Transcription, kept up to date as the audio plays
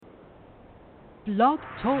Blog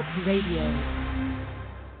Talk Radio.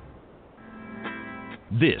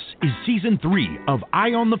 This is Season 3 of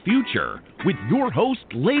Eye on the Future with your host,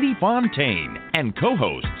 Lady Fontaine, and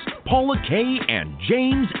co-hosts Paula Kay and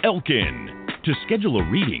James Elkin. To schedule a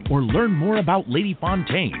reading or learn more about Lady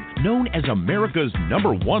Fontaine, known as America's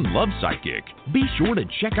 #1 love psychic, be sure to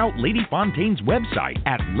check out Lady Fontaine's website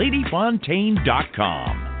at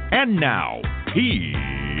ladyfontaine.com. And now,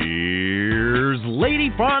 here's Lady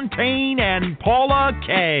Fontaine and Paula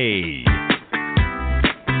Kay.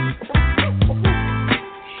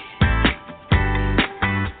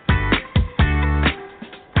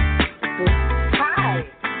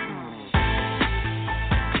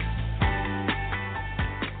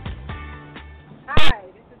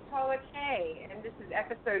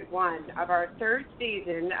 Episode 1 of our third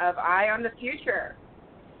season of Eye on the Future.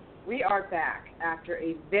 We are back after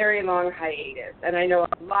a very long hiatus, and I know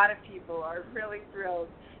a lot of people are really thrilled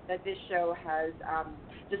that this show has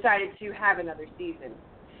decided to have another season.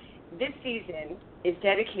 This season is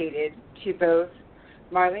dedicated to both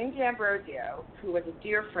Marlene D'Ambrosio, who was a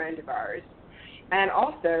dear friend of ours, and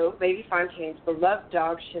also Lady Fontaine's beloved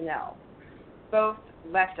dog, Chanel. Both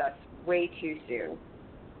left us way too soon.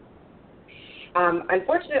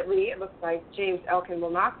 Unfortunately, it looks like James Elkin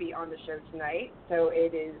will not be on the show tonight, so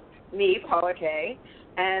it is me, Paula Kay,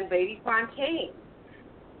 and Lady Fontaine.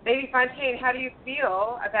 Lady Fontaine, how do you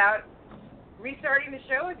feel about restarting the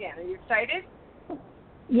show again? Are you excited?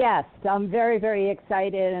 Yes, I'm very, very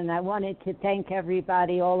excited, and I wanted to thank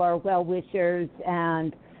everybody, all our well-wishers,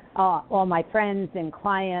 and all my friends and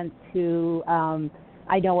clients who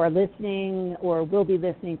I know are listening or will be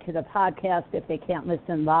listening to the podcast if they can't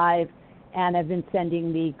listen live. And have been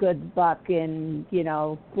sending me good luck and,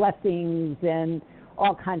 blessings and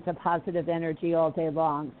all kinds of positive energy all day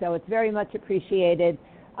long. So it's very much appreciated.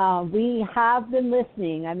 We have been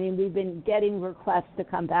listening. I mean, we've been getting requests to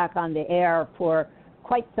come back on the air for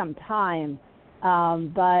quite some time.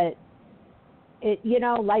 But,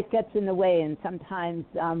 life gets in the way, and sometimes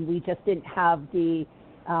we just didn't have the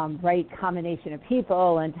right combination of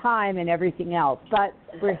people and time and everything else. But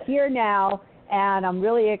we're here now. And I'm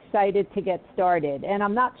really excited to get started. And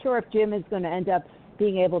I'm not sure if Jim is going to end up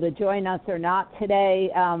being able to join us or not today.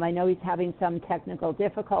 I know he's having some technical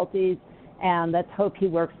difficulties, and let's hope he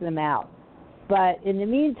works them out. But in the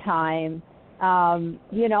meantime, I'm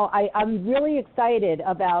really excited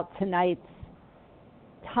about tonight's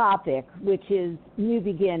topic, which is new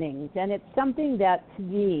beginnings. And it's something that, to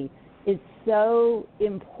me, is so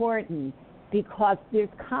important because there's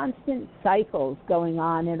constant cycles going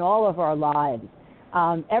on in all of our lives.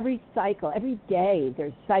 Every cycle, every day,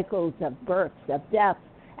 there's cycles of births, of deaths,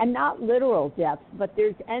 and not literal deaths, but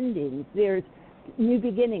there's endings, there's new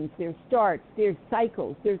beginnings, there's starts, there's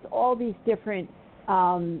cycles, there's all these different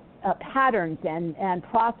patterns and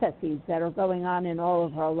processes that are going on in all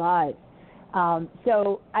of our lives.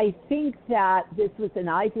 So I think that this was an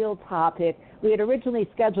ideal topic. We had originally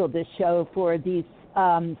scheduled this show for the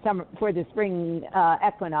spring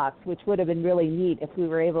equinox, which would have been really neat if we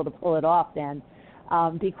were able to pull it off then,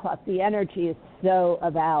 because the energy is so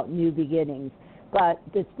about new beginnings. But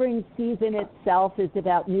the spring season itself is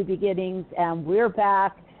about new beginnings, and we're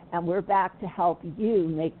back to help you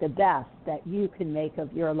make the best that you can make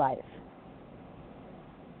of your life.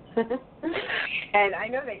 And I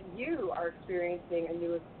know that you are experiencing a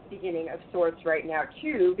new beginning of sorts right now,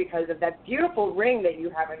 too, because of that beautiful ring that you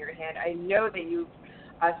have on your hand. I know that you've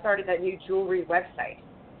started that new jewelry website.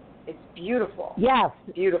 It's beautiful. Yes.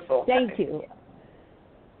 Beautiful. Thank you.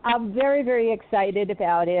 I'm very, very excited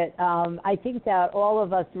about it. I think that all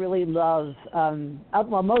of us really love,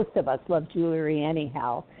 most of us love jewelry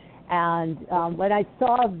anyhow. And when I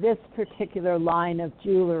saw this particular line of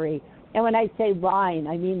jewelry, and when I say line,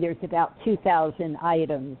 I mean there's about 2,000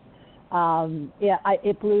 items.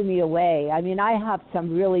 It blew me away. I mean, I have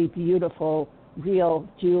some really beautiful, real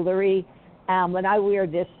jewelry. When I wear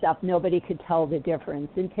this stuff, nobody could tell the difference.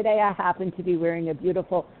 And today I happen to be wearing a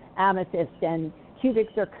beautiful amethyst and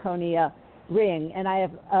cubic zirconia ring. And I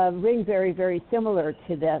have a ring very, very similar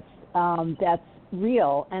to this that's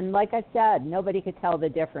real. And like I said, nobody could tell the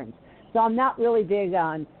difference. So I'm not really big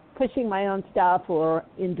on pushing my own stuff or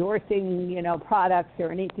endorsing, products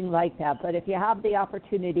or anything like that. But if you have the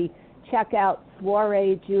opportunity, check out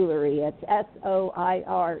Soiree Jewelry. It's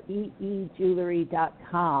SOIREE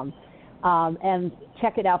jewelry.com. And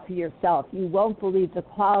check it out for yourself. You won't believe the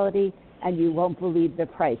quality, and you won't believe the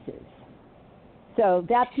prices. So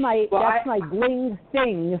that's my bling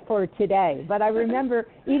thing for today. But I remember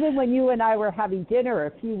even when you and I were having dinner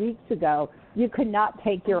a few weeks ago, you could not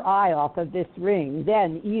take your eye off of this ring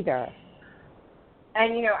then either.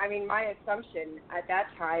 And, you know, I mean, my assumption at that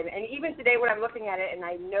time, and even today when I'm looking at it, and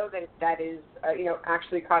I know that is, you know,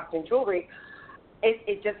 actually costume jewelry,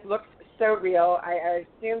 it just looks so real. I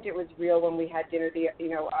assumed it was real when we had dinner the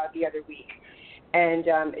other week. And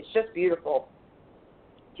it's just beautiful.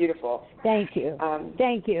 Beautiful. Thank you.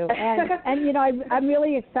 Thank you. And you know, I'm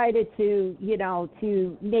really excited to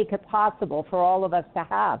make it possible for all of us to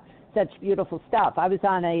have such beautiful stuff. I was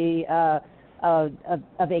on a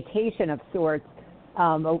vacation of sorts,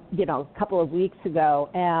 a couple of weeks ago,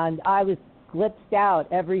 and I was glitzed out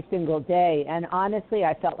every single day. And honestly,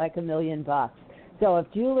 I felt like $1 million. So if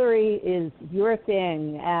jewelry is your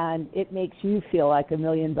thing and it makes you feel like $1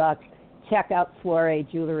 million, check out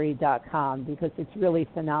soireejewelry.com because it's really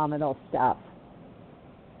phenomenal stuff.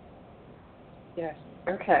 Yes.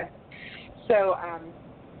 Okay. So,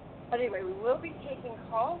 anyway, we will be taking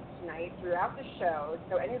calls tonight throughout the show.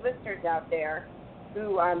 So any listeners out there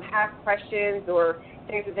who have questions or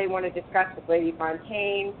things that they want to discuss with Lady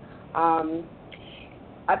Fontaine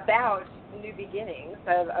about new beginnings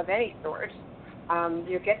of any sort,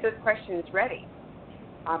 you get those questions ready.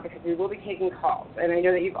 Because we will be taking calls. And I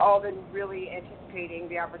know that you've all been really anticipating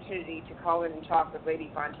the opportunity to call in and talk with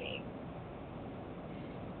Lady Fontaine.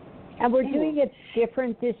 And we're doing it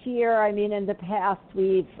different this year. I mean, in the past,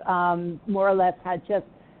 we've more or less had just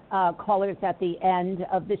callers at the end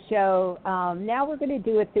of the show. Now we're going to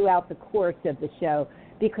do it throughout the course of the show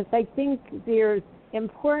because I think there's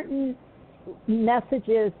important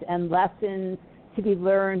messages and lessons to be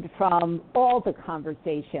learned from all the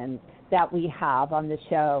conversations that we have on the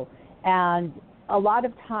show. And a lot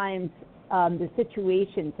of times the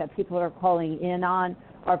situations that people are calling in on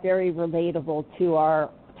are very relatable to our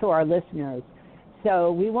listeners.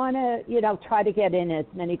 So we want to, try to get in as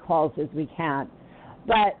many calls as we can.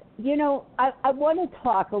 But, I want to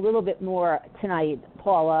talk a little bit more tonight,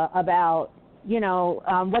 Paula, about,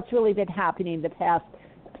 what's really been happening the past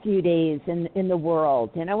few days in the world.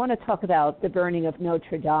 And I want to talk about the burning of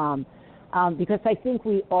Notre Dame. Because I think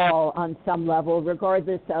we all, on some level,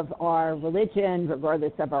 regardless of our religion,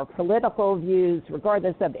 regardless of our political views,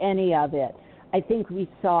 regardless of any of it, I think we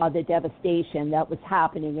saw the devastation that was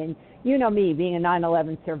happening. And you know me, being a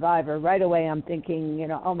 9/11 survivor, right away I'm thinking,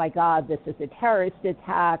 oh my God, this is a terrorist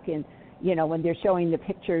attack. And, when they're showing the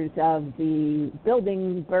pictures of the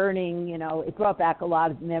building burning, it brought back a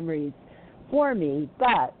lot of memories for me.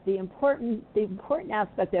 But the important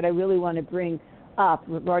aspect that I really want to bring up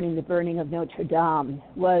regarding the burning of Notre Dame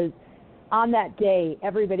was on that day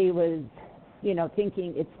everybody was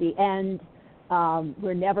thinking it's the end,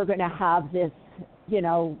 we're never going to have this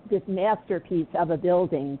this masterpiece of a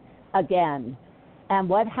building again. And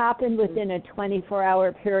what happened within a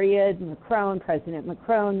 24-hour period, President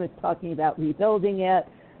Macron was talking about rebuilding it.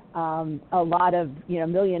 A lot of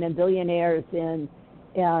million and billionaires in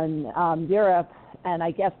Europe and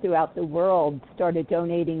I guess throughout the world started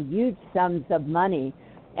donating huge sums of money.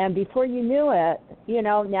 And before you knew it,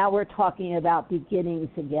 now we're talking about beginnings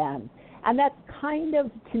again. And that's kind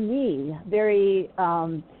of, to me, very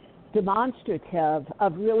demonstrative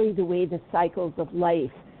of really the way the cycles of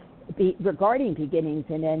life regarding beginnings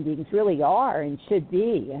and endings really are and should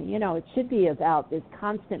be. It should be about this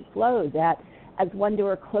constant flow that as one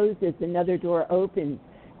door closes, another door opens.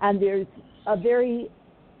 And there's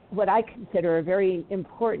what I consider a very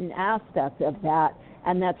important aspect of that,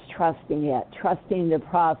 and that's trusting it, trusting the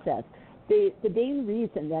process. The main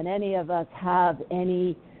reason that any of us have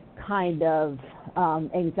any kind of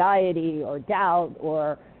anxiety or doubt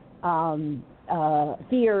or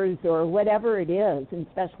fears or whatever it is, and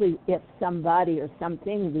especially if somebody or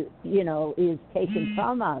something, is taken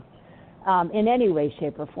from us in any way,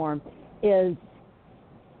 shape, or form, is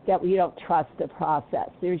that we don't trust the process.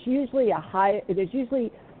 There's usually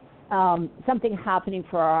something happening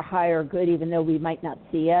for our higher good, even though we might not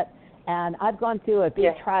see it. And I've gone through a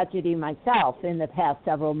big tragedy myself in the past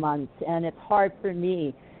several months, and it's hard for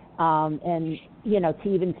me, to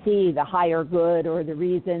even see the higher good or the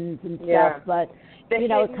reasons and stuff. But,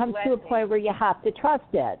 it comes to a point where you have to trust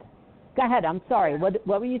it. Go ahead. I'm sorry. What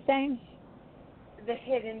were you saying? The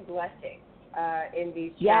hidden blessings in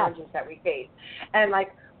these challenges that we face. And,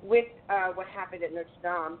 like, with what happened at Notre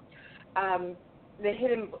Dame,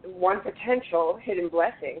 one potential hidden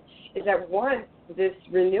blessing is that once this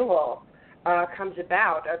renewal comes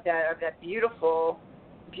about of that beautiful,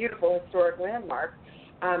 beautiful historic landmark,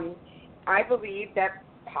 I believe that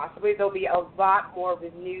possibly there'll be a lot more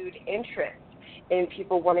renewed interest in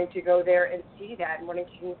people wanting to go there and see that and wanting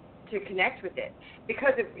to connect with it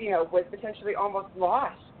because it was potentially almost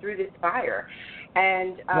lost through this fire.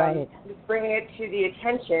 And just bringing it to the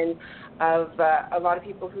attention of a lot of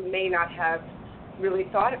people who may not have really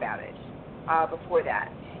thought about it before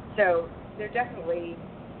that. So there definitely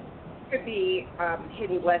could be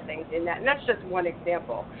hidden blessings in that. And that's just one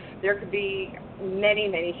example. There could be many,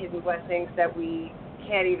 many hidden blessings that we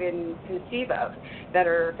can't even conceive of that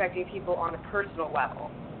are affecting people on a personal level.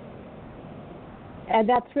 And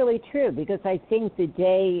that's really true, because I think the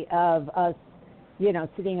day of us,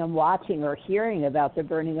 sitting and watching or hearing about the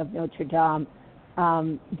burning of Notre Dame,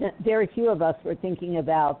 very few of us were thinking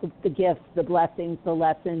about the gifts, the blessings, the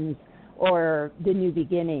lessons, or the new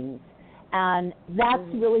beginnings. And that's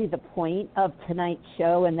really the point of tonight's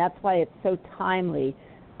show, and that's why it's so timely,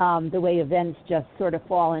 the way events just sort of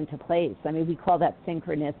fall into place. I mean, we call that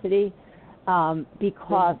synchronicity,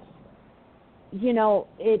 because,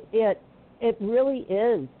 it really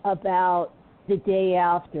is about the day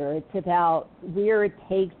after. It's about where it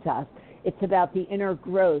takes us. It's about the inner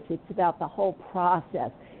growth. It's about the whole process.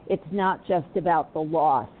 It's not just about the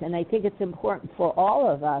loss. And I think it's important for all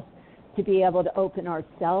of us to be able to open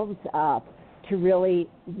ourselves up to really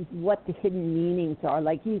what the hidden meanings are,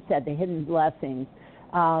 like you said, the hidden blessings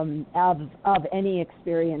of any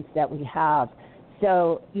experience that we have.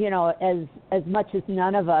 So, as much as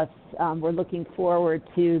none of us were looking forward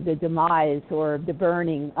to the demise or the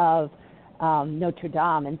burning of Notre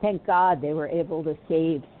Dame, and thank God they were able to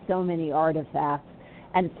save so many artifacts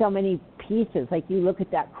and so many pieces. Like you look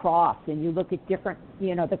at that cross and you look at different,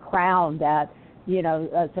 the crown that,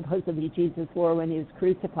 supposedly Jesus wore when he was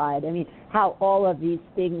crucified. I mean, how all of these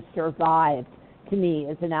things survived, to me,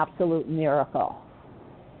 is an absolute miracle.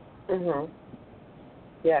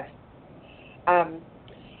 Yes.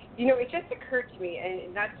 It just occurred to me,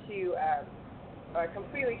 and not to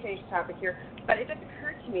completely change the topic here, but it just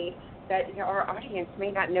occurred to me that our audience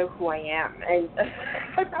may not know who I am, and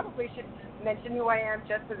I probably should mention who I am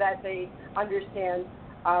just so that they understand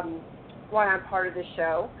why I'm part of the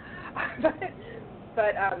show.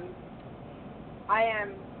 but I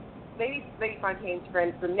am Lady Fontaine's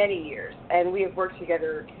friend for many years, and we have worked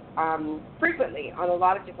together frequently on a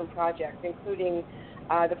lot of different projects, including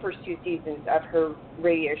the first 2 seasons of her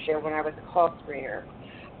radio show when I was a call screener.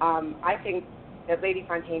 I think that Lady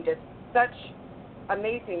Fontaine does such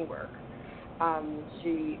amazing work.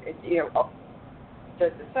 She,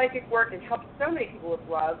 does the psychic work and helps so many people with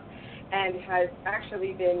love, and has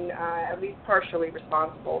actually been at least partially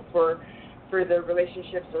responsible for the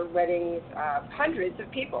relationships or weddings of hundreds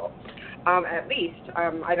of people, at least.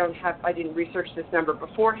 I didn't research this number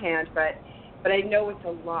beforehand, but I know it's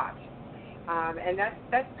a lot. And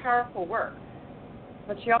that's powerful work.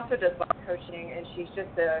 But she also does life coaching, and she's just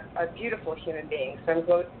a beautiful human being. So I'm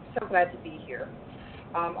so glad to be here.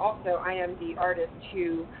 Also, I am the artist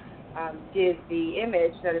who did the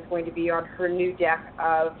image that is going to be on her new deck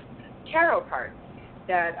of tarot cards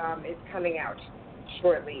that is coming out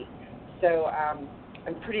shortly. So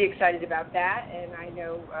I'm pretty excited about that, and I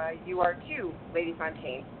know you are too, Lady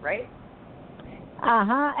Fontaine, right?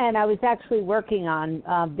 And I was actually working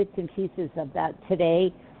on bits and pieces of that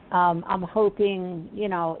today. I'm hoping,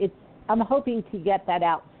 I'm hoping to get that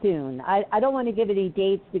out soon. I don't want to give any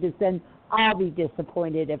dates because then I'll be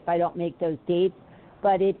disappointed if I don't make those dates,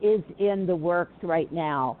 but it is in the works right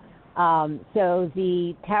now. So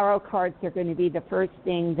the tarot cards are going to be the first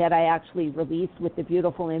thing that I actually release with the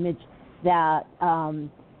beautiful image that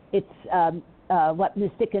it's what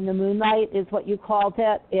Mystic in the Moonlight is what you called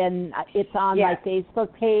it, and it's on my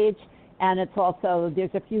Facebook page, and it's also,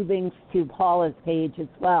 there's a few links to Paula's page as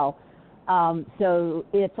well. So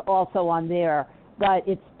it's also on there, but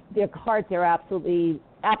their cards are absolutely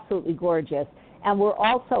gorgeous. And we're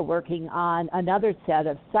also working on another set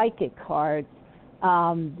of psychic cards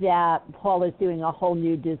that Paul is doing a whole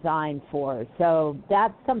new design for. So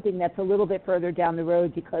that's something that's a little bit further down the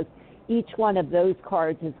road, because each one of those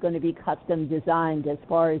cards is going to be custom designed as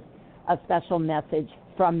far as a special message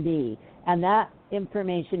from me. And that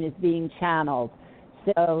information is being channeled.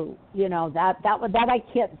 So, that I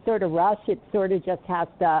can't sort of rush. It sort of just has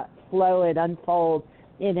to flow and unfold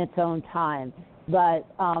in its own time. But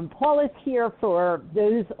Paula's here for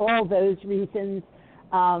all those reasons.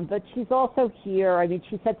 But she's also here. I mean,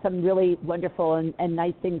 she said some really wonderful and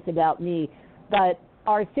nice things about me. But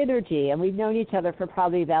our synergy, and we've known each other for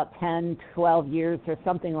probably about 10, 12 years or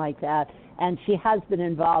something like that, and she has been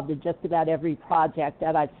involved in just about every project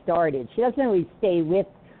that I've started. She doesn't always stay with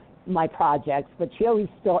my projects, but she always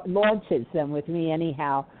launches them with me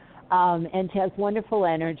anyhow. And she has wonderful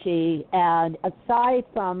energy, and aside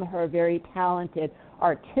from her very talented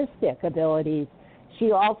artistic abilities,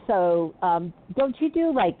 she also, don't you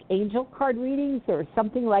do like angel card readings or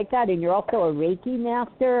something like that? And you're also a Reiki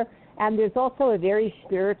master, and there's also a very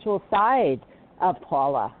spiritual side of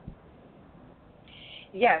Paula.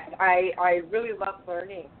 Yes, I really love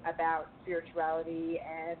learning about spirituality,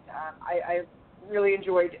 and I really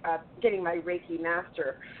enjoyed getting my Reiki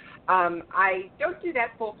Master. I don't do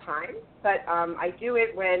that full time, but I do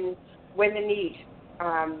it when the need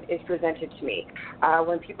is presented to me.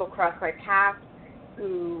 When people cross my path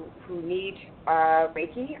who need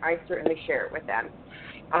Reiki, I certainly share it with them.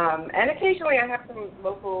 And occasionally I have some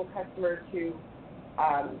local customers who,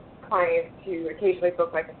 clients who occasionally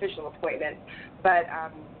book like official appointments. But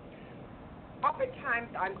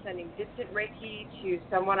oftentimes I'm sending distant Reiki to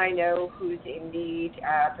someone I know who's in need,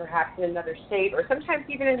 perhaps in another state or sometimes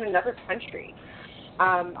even in another country.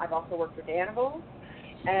 I've also worked with animals.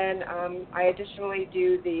 And I additionally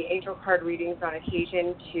do the angel card readings on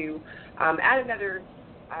occasion to add another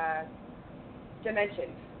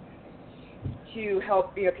dimension to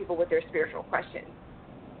help people with their spiritual questions.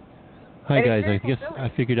 Hi guys, I guess I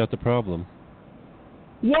figured out the problem.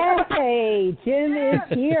 Yay! Jim is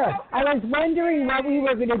here. I was wondering what we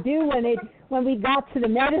were going to do when we got to the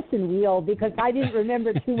medicine wheel because I didn't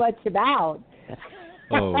remember too much about.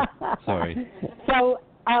 Oh, sorry. So.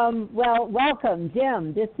 Well, welcome,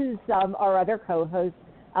 Jim. This is our other co-host,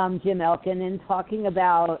 Jim Elkin, and talking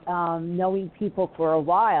about knowing people for a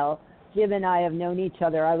while. Jim and I have known each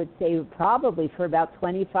other, I would say, probably for about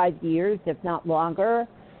 25 years, if not longer.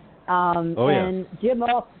 And Jim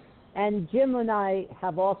and I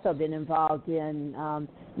have also been involved in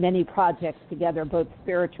many projects together, both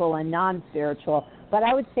spiritual and non-spiritual. But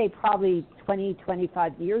I would say probably 20,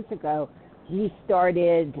 25 years ago, we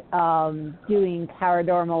started doing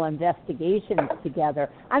paranormal investigations together.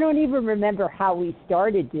 I don't even remember how we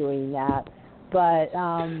started doing that, but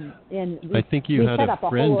I think you had set up a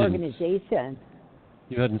whole organization.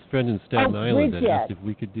 You had a friend in Staten Island that asked if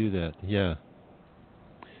we could do that. Yeah.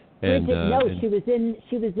 And, she was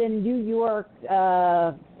in New York,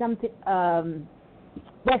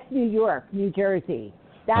 West New York, New Jersey.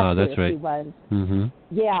 That's right. She was. Mm-hmm.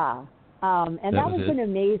 Yeah, and that was an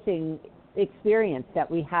amazing experience that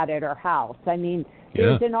we had at our house. I mean,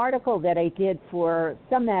 there's an article that I did for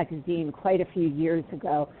some magazine quite a few years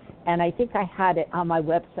ago, and I think I had it on my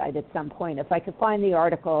website at some point. If I could find the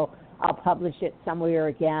article, I'll publish it somewhere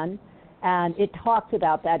again. And it talked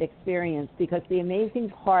about that experience because the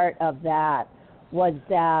amazing part of that was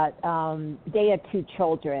that they had two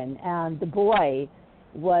children, and the boy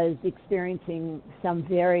was experiencing some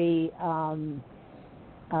very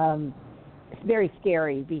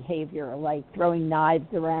scary behavior, like throwing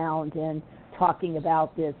knives around and talking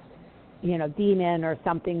about this, demon or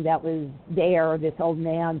something that was there, this old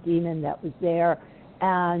man demon that was there.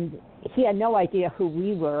 And he had no idea who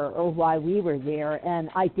we were or why we were there. And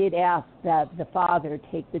I did ask that the father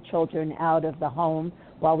take the children out of the home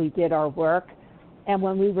while we did our work. And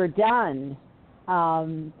when we were done,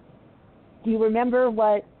 do you remember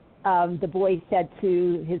what the boy said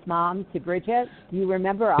to his mom, to Bridget? Do you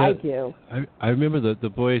remember? Yeah, I do. I remember that the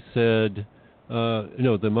boy said,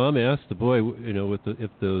 the mom asked the boy,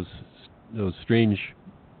 if those strange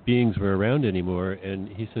beings were around anymore, and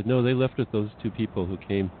he said, no, they left with those two people who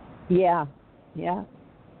came. Yeah. And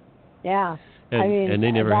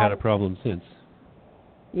they never had a problem since.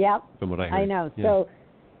 Yep. From what I heard. I know. Yeah.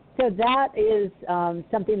 So that is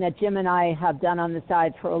something that Jim and I have done on the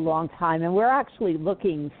side for a long time, and we're actually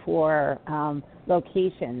looking for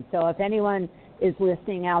locations. So if anyone is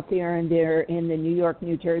listening out there and they're in the New York,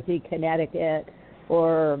 New Jersey, Connecticut,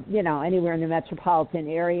 or anywhere in the metropolitan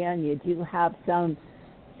area, and you do have some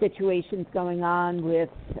situations going on with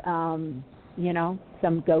some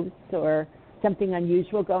ghosts or something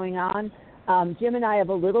unusual going on, Jim and I have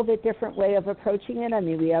a little bit different way of approaching it. I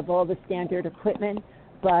mean, we have all the standard equipment.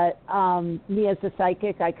 But me as a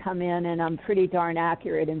psychic, I come in and I'm pretty darn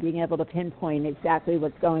accurate in being able to pinpoint exactly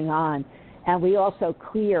what's going on. And we also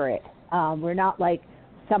clear it. We're not like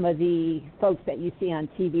some of the folks that you see on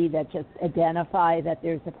TV that just identify that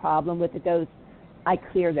there's a problem with the ghost. I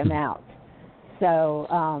clear them out. So,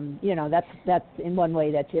 that's in one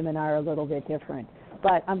way that Jim and I are a little bit different.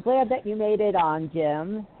 But I'm glad that you made it on,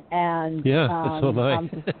 Jim. And yeah, so am I.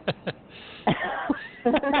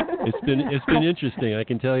 It's been interesting, I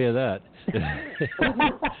can tell you that.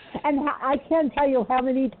 And I can't tell you how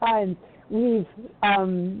many times we've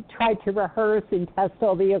tried to rehearse and test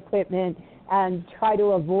all the equipment and try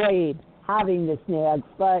to avoid having the snags.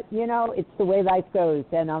 But it's the way life goes,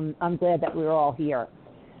 and I'm glad that we're all here.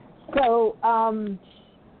 So,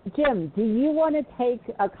 Jim, do you want to take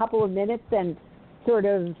a couple of minutes and sort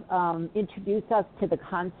of introduce us to the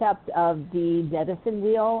concept of the medicine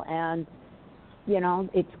wheel and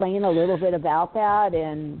explain a little bit about that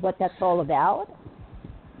and what that's all about?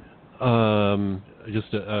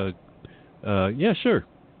 Just Yeah, sure.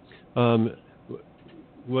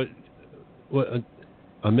 What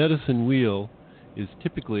a medicine wheel is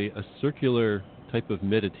typically a circular type of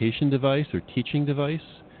meditation device or teaching device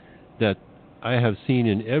that I have seen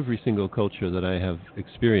in every single culture that I have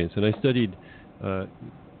experienced. And I studied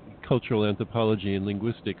cultural anthropology and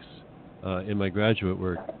linguistics in my graduate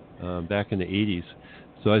work back in the 80s.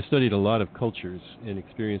 So I studied a lot of cultures and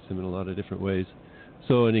experienced them in a lot of different ways.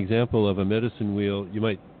 So an example of a medicine wheel, you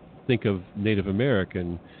might think of Native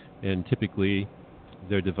American, and typically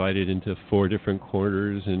they're divided into 4 different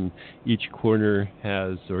corners, and each corner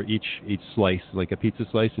has, or each slice, like a pizza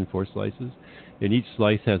slice in 4 slices, and each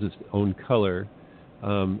slice has its own color.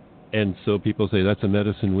 And so people say that's a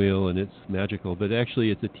medicine wheel and it's magical, but actually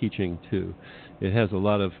it's a teaching too. It has a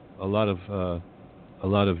lot of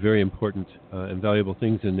very important and valuable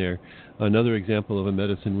things in there. Another example of a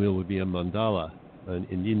medicine wheel would be a mandala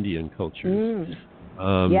in Indian cultures.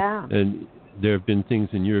 And there have been things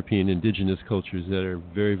in European indigenous cultures that are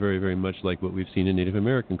very, very, very much like what we've seen in Native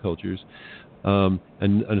American cultures. And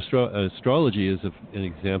astrology is an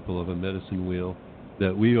example of a medicine wheel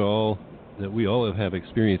that we all have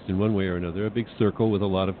experienced in one way or another. A big circle with a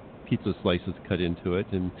lot of pizza slices cut into it,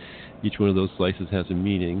 and each one of those slices has a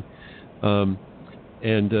meaning.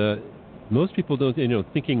 Most people don't,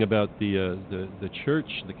 thinking about the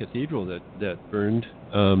church, the cathedral that burned.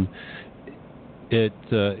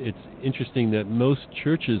 It's interesting that most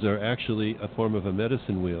churches are actually a form of a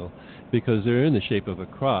medicine wheel because they're in the shape of a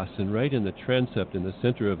cross, and right in the transept, in the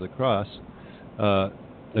center of the cross,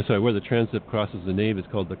 where the transept crosses the nave is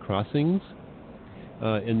called the crossings.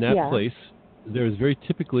 In that place, there's very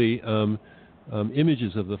typically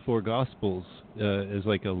images of the 4 Gospels as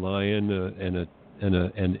like a lion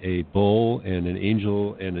and a bull and an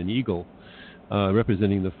angel and an eagle,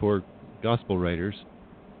 representing the 4 Gospel writers,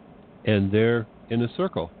 and they're in a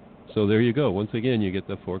circle. So there you go. Once again, you get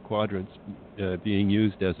the 4 quadrants being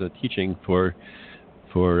used as a teaching for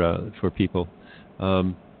people.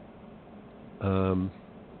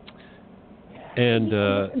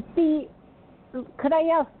 Could I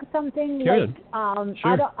ask something? Sure.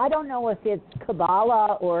 Sure. I don't know if it's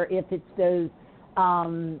Kabbalah or if it's those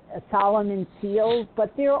Solomon seals,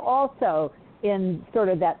 but they're also in sort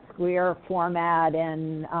of that square format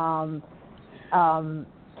and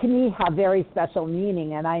to me have very special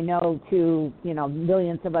meaning, and I know to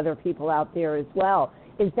millions of other people out there as well.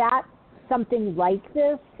 Is that something like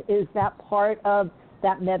this? Is that part of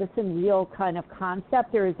that medicine wheel kind of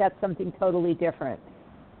concept, or is that something totally different?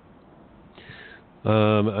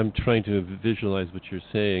 I'm trying to visualize what you're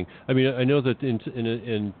saying. I mean, I know that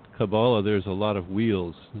in Kabbalah there's a lot of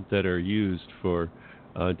wheels that are used for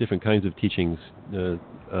different kinds of teachings,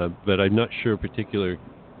 but I'm not sure particular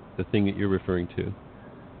the thing that you're referring to.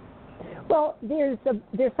 Well, there's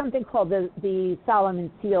something called the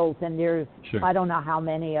Solomon seals, and there's I don't know how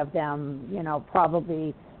many of them,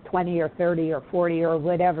 probably 20 or 30 or 40 or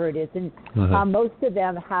whatever it is, and most of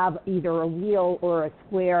them have either a wheel or a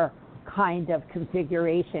square kind of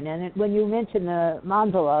configuration. And when you mentioned the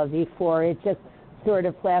mandala before, it just sort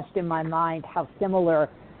of flashed in my mind how similar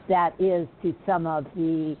that is to some of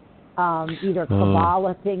the either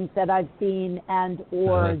Kabbalah things that I've seen and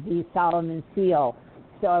or the Solomon seal.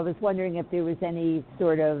 So I was wondering if there was any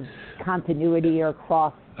sort of continuity or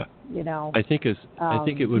cross, I think it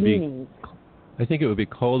would meanings. I think it would be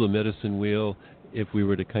called a medicine wheel if we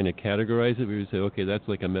were to kind of categorize it. We would say, okay, that's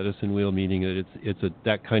like a medicine wheel, meaning that it's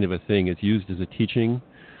that kind of a thing. It's used as a teaching,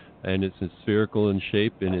 and it's spherical in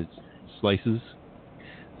shape, and it's slices.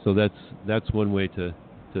 So that's one way to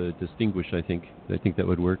distinguish. I think that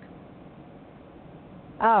would work.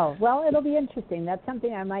 Oh, well, it'll be interesting. That's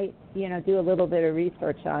something I might, do a little bit of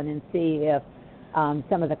research on and see if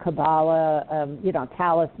some of the Kabbalah,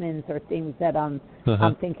 talismans or things that I'm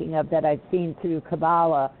thinking of that I've seen through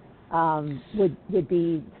Kabbalah would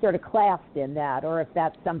be sort of classed in that, or if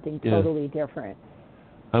that's something totally different.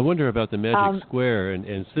 I wonder about the magic square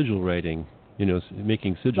and sigil writing,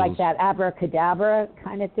 making sigils. Like that abracadabra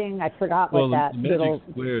kind of thing? I forgot what that little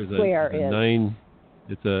square is.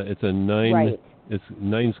 It's a 9. Right. It's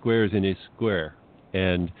 9 squares in a square,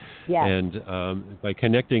 and by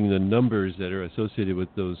connecting the numbers that are associated with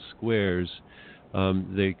those squares,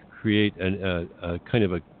 they create a kind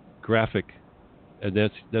of a graphic, and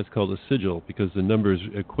that's called a sigil because the numbers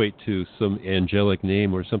equate to some angelic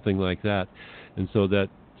name or something like that, and so that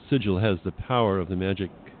sigil has the power of the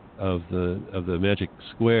magic of the magic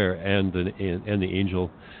square and the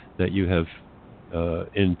angel that you have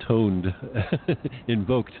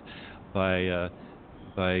invoked by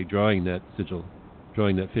drawing that sigil,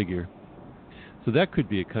 drawing that figure. So that could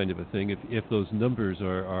be a kind of a thing if those numbers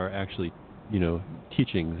are actually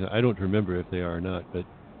teachings. I don't remember if they are or not, but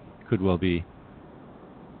could well be.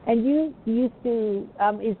 And you used to,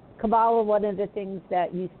 is Kabbalah one of the things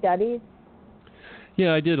that you studied?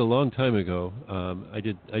 Yeah, I did a long time ago.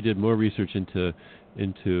 I did more research into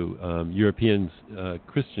European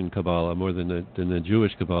Christian Kabbalah more than the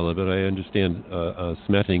Jewish Kabbalah, but I understand a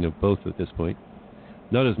smattering of both at this point.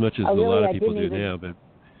 Not as much as a lot of people do now, but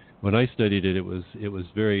when I studied it, it was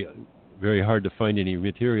very, very hard to find any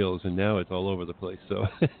materials, and now it's all over the place. So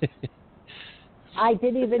I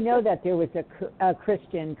didn't even know that there was a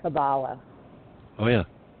Christian Kabbalah. Oh yeah,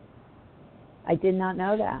 I did not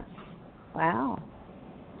know that. Wow,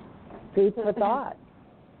 food for thought.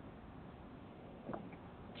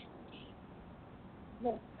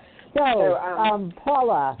 So,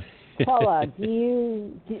 Paula,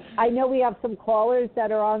 I know we have some callers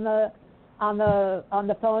that are on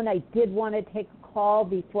the phone. I did want to take a call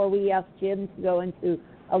before we ask Jim to go into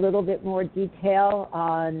a little bit more detail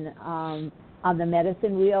on the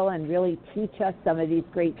medicine wheel and really teach us some of these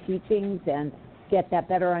great teachings and get that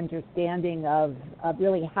better understanding of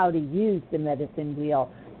really how to use the medicine wheel.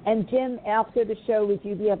 And Jim, after the show, would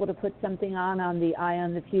you be able to put something on the Eye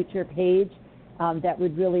on the Future page that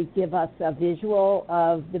would really give us a visual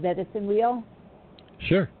of the medicine wheel?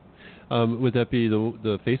 Sure. Would that be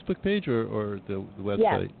the Facebook page or the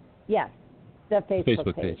website? Yes, the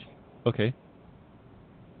Facebook page. Okay.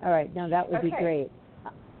 All right. No, that would be great.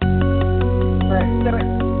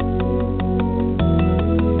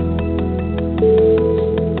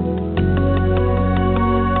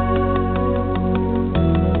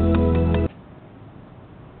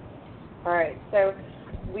 All right. So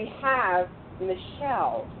we have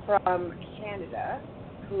Michelle from Canada,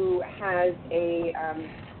 who has a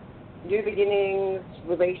New Beginnings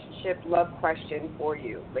relationship love question for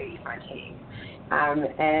you, Lady Fontaine.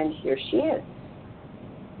 And here she is.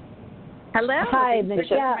 Hello. Hi, Thanks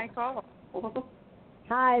Michelle. for taking my call.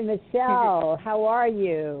 Hi, Michelle. How are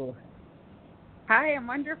you? Hi, I'm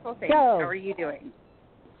wonderful. Thanks. How are you doing?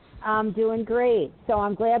 I'm doing great. So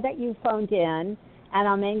I'm glad that you phoned in, and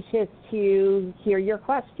I'm anxious to hear your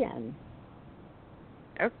question.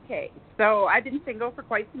 Okay. So I've been single for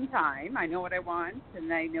quite some time. I know what I want,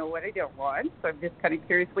 and I know what I don't want. So I'm just kind of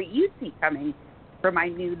curious what you see coming for my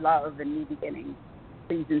new love and new beginning.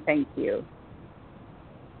 Please and thank you.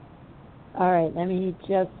 All right. Let me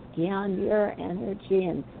just scan your energy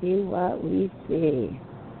and see what we see.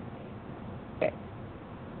 Okay.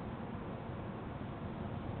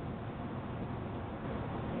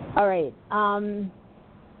 All right.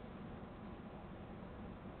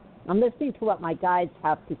 I'm listening to what my guides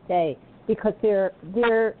have to say because they're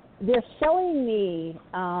showing me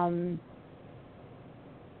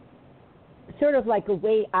sort of like a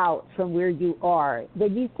way out from where you are.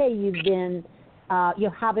 When you say you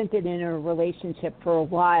haven't been in a relationship for a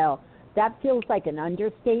while, that feels like an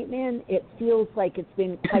understatement. It feels like it's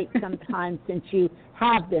been quite some time since you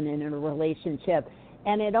have been in a relationship,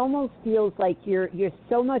 and it almost feels like you're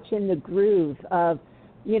so much in the groove of,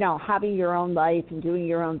 having your own life and doing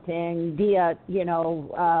your own thing, be it,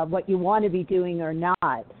 what you want to be doing or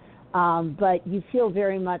not. But you feel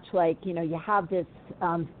very much like, you have this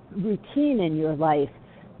routine in your life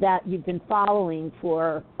that you've been following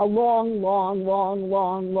for a long, long, long,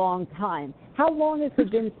 long, long time. How long has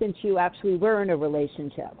it been since you actually were in a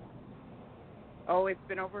relationship? Oh, it's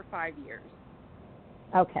been over 5 years.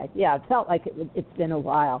 Okay, yeah, it felt like it's been a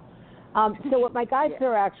while. So what my guides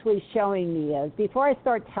are actually showing me is, before I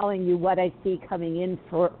start telling you what I see coming in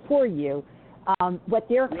for you, what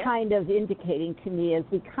they're kind of indicating to me is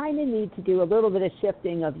we kind of need to do a little bit of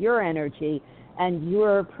shifting of your energy and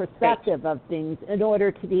your perspective of things in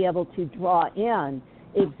order to be able to draw in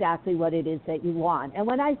exactly what it is that you want. And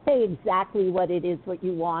when I say exactly what it is what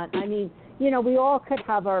you want, I mean, we all could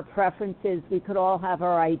have our preferences. We could all have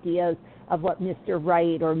our ideas of what Mr.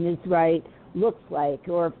 Right or Ms. Right looks like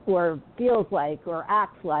or feels like or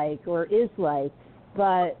acts like or is like.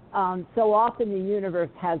 But so often the universe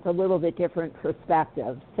has a little bit different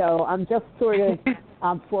perspective. So I'm just sort of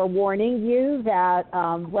forewarning you that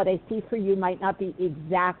what I see for you might not be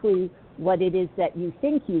exactly what it is that you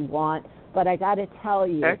think you want, but I got to tell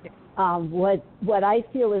you what I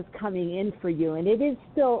feel is coming in for you. And it is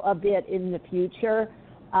still a bit in the future,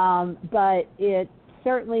 but it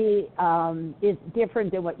certainly is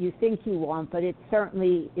different than what you think you want, but it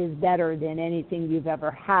certainly is better than anything you've ever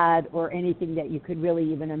had or anything that you could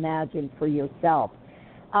really even imagine for yourself.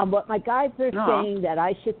 What my guides are saying that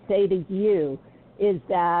I should say to you is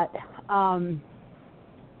that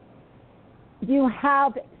you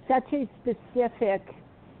have such a specific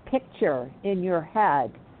picture in your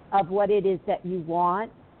head of what it is that you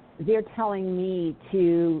want they're telling me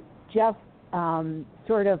to just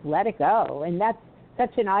sort of let it go. And that's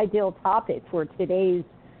such an ideal topic for today's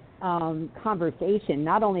conversation,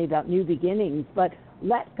 not only about new beginnings, but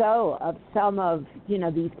let go of some of,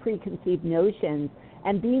 these preconceived notions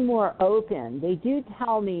and be more open. They do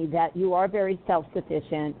tell me that you are very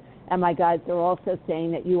self-sufficient, and my guides are also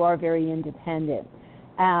saying that you are very independent.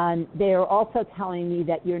 And they're also telling me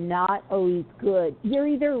that you're not always good. You're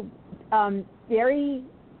either very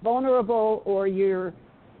vulnerable or you're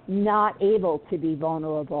not able to be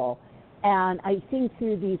vulnerable. And I think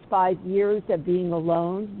through these 5 years of being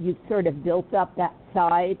alone, you've sort of built up that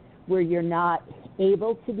side where you're not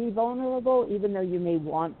able to be vulnerable, even though you may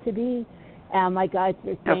want to be. And my guides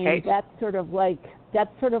are saying that's sort of like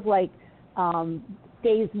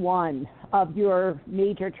phase one of your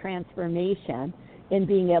major transformation in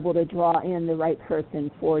being able to draw in the right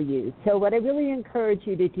person for you. So what I really encourage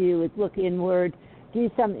you to do is look inward, do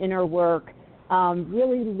some inner work,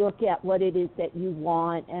 really look at what it is that you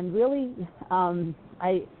want, and really,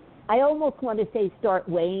 I almost want to say start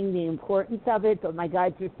weighing the importance of it, but my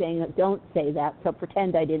guides are saying don't say that, so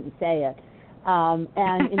pretend I didn't say it.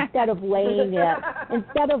 And instead of weighing it,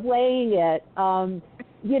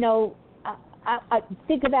 I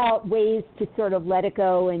think about ways to sort of let it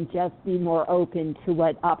go and just be more open to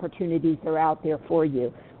what opportunities are out there for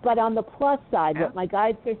you. But on the plus side, what my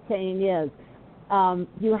guides are saying is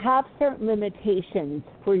you have certain limitations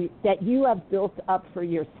that you have built up for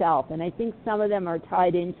yourself. And I think some of them are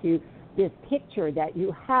tied into this picture that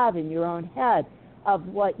you have in your own head of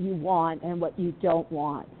what you want and what you don't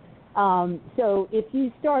want. So if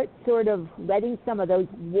you start sort of letting some of those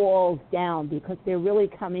walls down, because they're really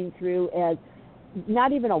coming through as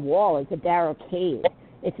not even a wall, as a barricade.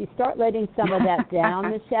 If you start letting some of that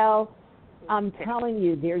down, Michelle, I'm telling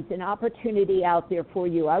you, there's an opportunity out there for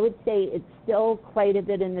you. I would say it's still quite a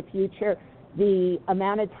bit in the future. The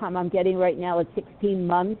amount of time I'm getting right now is 16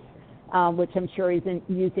 months, which I'm sure isn't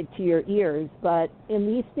music to your ears, but at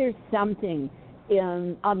least there's something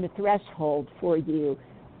on the threshold for you.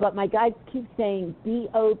 But my guides keep saying be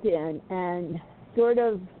open and sort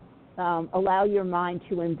of allow your mind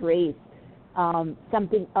to embrace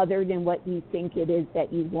something other than what you think it is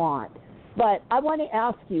that you want. But I want to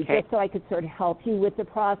ask you, just so I could sort of help you with the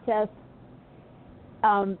process,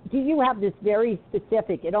 do you have this very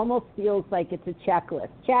specific, it almost feels like it's a checklist,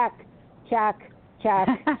 check, check, check,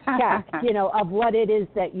 check, of what it is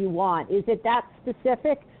that you want. Is it that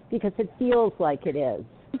specific? Because it feels like it is.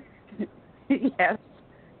 Yes.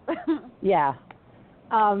 Yeah.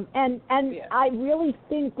 And I really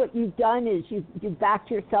think what you've done is you've backed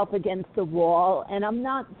yourself against the wall, and I'm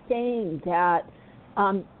not saying that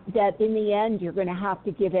that in the end you're going to have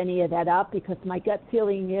to give any of that up, because my gut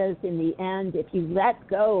feeling is in the end, if you let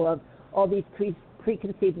go of all these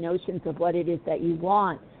preconceived notions of what it is that you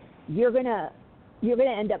want, you're going to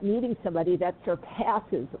end up meeting somebody that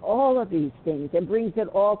surpasses all of these things and brings it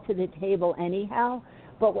all to the table anyhow.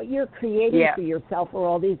 But what you're creating for yourself are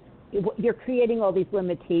all these, you're creating all these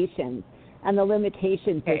limitations, and the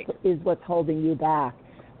limitations is what's holding you back.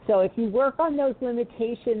 So if you work on those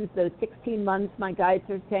limitations, those 16 months, my guides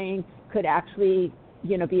are saying, could actually,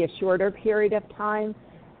 be a shorter period of time.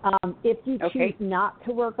 If you choose not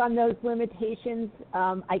to work on those limitations,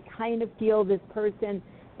 I kind of feel this person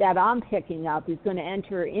that I'm picking up is going to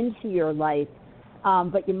enter into your life,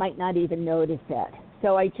 but you might not even notice it.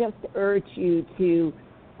 So I just urge you to,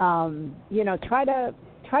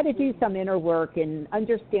 try to do some inner work and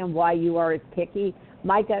understand why you are as picky.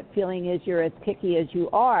 My gut feeling is you're as picky as you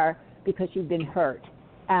are because you've been hurt.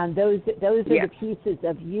 And those are the pieces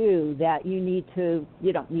of you that you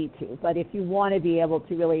don't need to, but if you want to be able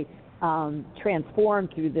to really transform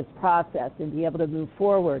through this process and be able to move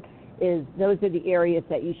forward, those are the areas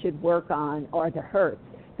that you should work on, are the hurts.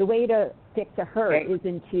 The way to fix a hurt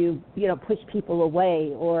isn't to, push people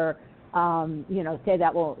away or, say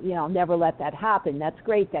that, I'll never let that happen. That's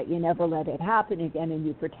great that you never let it happen again and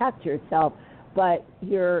you protect yourself, but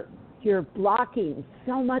you're blocking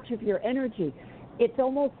so much of your energy. It's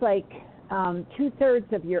almost like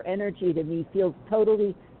 2/3 of your energy to me feels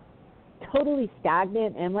totally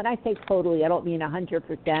stagnant. And when I say totally, I don't mean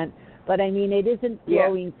 100%, but I mean it isn't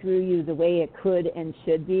flowing through you the way it could and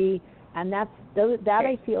should be. And that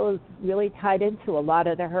I feel is really tied into a lot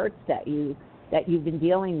of the hurts that you've been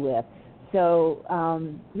dealing with. So,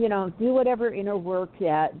 do whatever inner work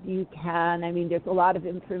that you can. I mean, there's a lot of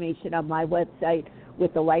information on my website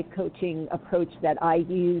with the life coaching approach that I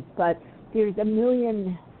use, but there's a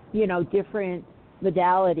million, different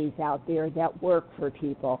modalities out there that work for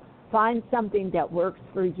people. Find something that works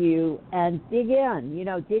for you and dig in,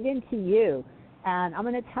 dig into you And I'm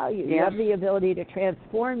going to tell you, you have the ability to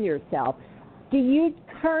transform yourself. Do you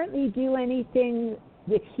currently do anything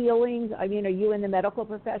with healing? I mean, are you in the medical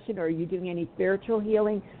profession, or are you doing any spiritual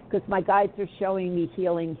healing? Because my guides are showing me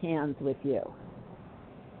healing hands with you.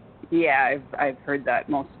 Yeah, I've heard that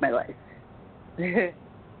most of my life.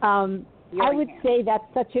 I would say that's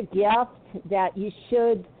such a gift that you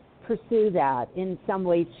should pursue that in some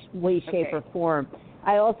way, shape, or form.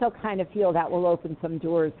 I also kind of feel that will open some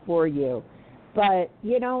doors for you. But,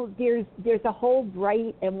 you know, there's a whole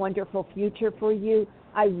bright and wonderful future for you.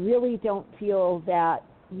 I really don't feel that,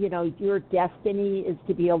 you know, your destiny is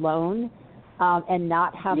to be alone and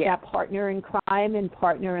not have that partner in crime and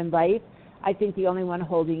partner in life. I think the only one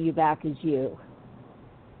holding you back is you.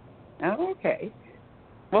 Oh, okay.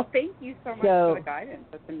 Well, thank you so much for the guidance.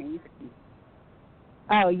 That's amazing.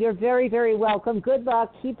 Oh, you're very, very welcome. Good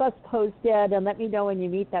luck. Keep us posted, and let me know when you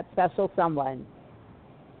meet that special someone.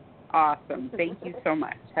 Awesome. Thank you so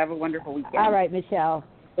much. Have a wonderful weekend. All right, Michelle.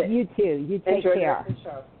 You too. You take care.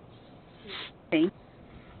 Thanks.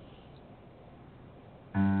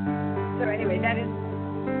 So anyway, that is...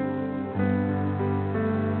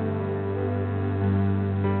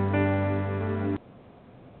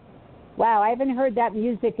 Wow, I haven't heard that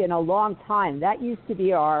music in a long time. That used to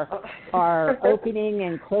be our opening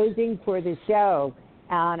and closing for the show,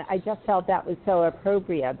 and I just felt that was so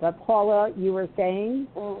appropriate. But Paula, you were saying?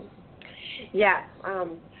 Yes.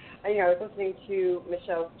 You know, I was listening to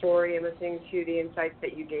Michelle's story and listening to the insights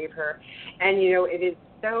that you gave her, and you know, it is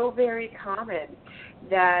so very common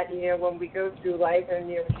that, you know, when we go through life and,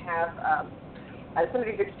 you know, we have some of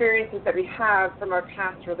these experiences that we have from our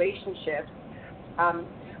past relationships,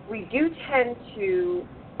 we do tend to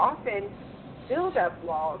often build up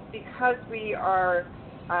walls because we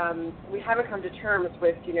haven't come to terms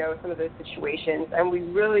with, you know, some of those situations, and we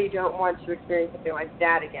really don't want to experience something like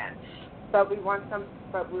that again. But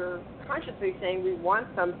we're consciously saying we want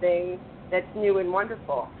something that's new and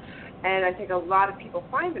wonderful. And I think a lot of people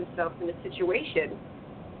find themselves in a situation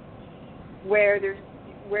where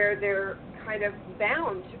they're kind of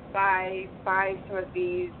bound by some of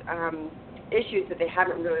these issues that they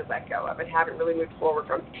haven't really let go of and haven't really moved forward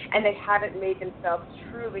from, and they haven't made themselves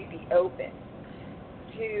truly be open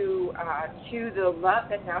to the love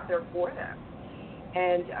that's out there for them.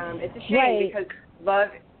 And it's a shame because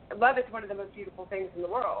love is one of the most beautiful things in the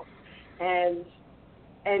world, and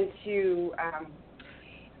to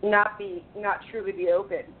not truly be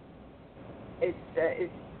open is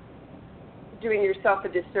doing yourself a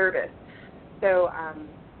disservice. So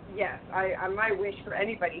yes, my wish for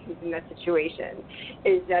anybody who's in that situation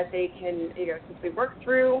is that they can, you know, simply work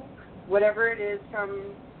through whatever it is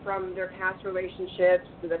from their past relationships,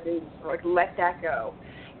 so that they let that go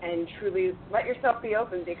and truly let yourself be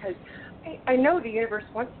open, because I know the universe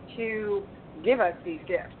wants to give us these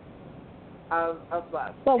gifts of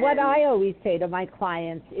love. Well, what I always say to my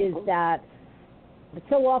clients is that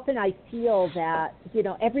so often I feel that, you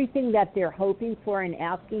know, everything that they're hoping for and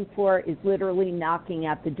asking for is literally knocking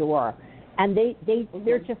at the door, and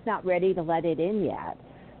they're just not ready to let it in yet.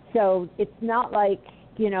 So it's not like,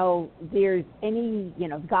 you know, there's any, you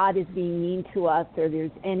know, God is being mean to us, or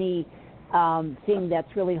there's any thing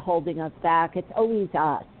that's really holding us back. It's always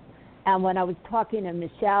us. And when I was talking to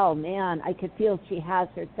Michelle, man, I could feel she has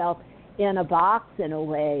herself in a box in a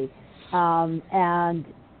way, and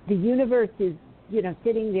the universe is, you know,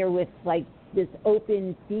 sitting there with like this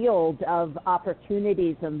open field of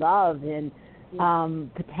opportunities and love and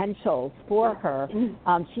potentials for her.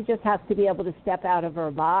 She just has to be able to step out of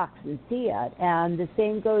her box and see it. And the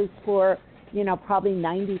same goes for, you know, probably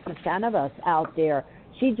 90% of us out there.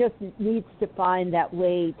 She just needs to find that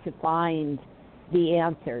way to find the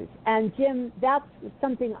answers. And Jim, that's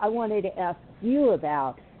something I wanted to ask you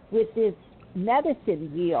about with this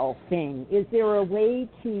medicine wheel thing. Is there a way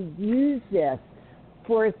to use this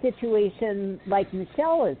for a situation like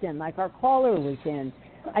Michelle is in, like our caller was in?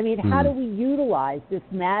 I mean, how do we utilize this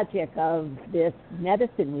magic of this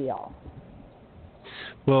medicine wheel?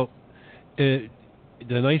 Well, the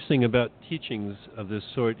nice thing about teachings of this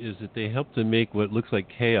sort is that they help to make what looks like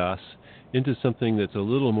chaos into something that's a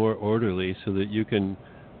little more orderly, so that you can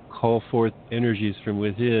call forth energies from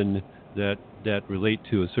within that relate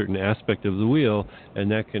to a certain aspect of the wheel, and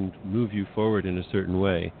that can move you forward in a certain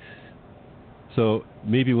way. So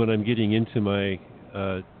maybe when I'm getting into my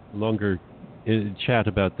longer chat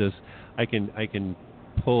about this, I can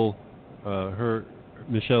pull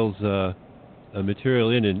Michelle's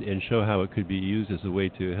material in and show how it could be used as a way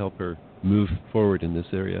to help her move forward in this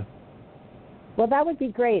area. Well, that would be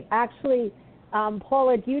great. Actually,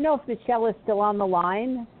 Paula, do you know if Michelle is still on the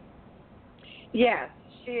line? Yes,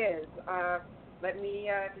 she is. let me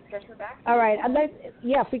discuss her back. All right.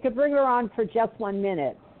 If we could bring her on for just 1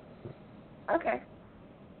 minute. Okay.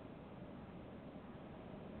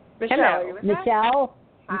 Michelle, Hello. are you with us? Michelle?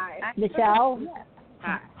 Hi. Michelle?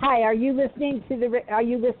 Hi. Hi, are you listening to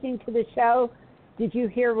the show? Did you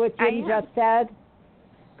hear what Jim just said?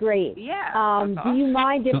 Great. Yeah. Do you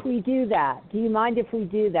mind if we do that?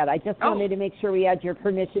 I just wanted to make sure we had your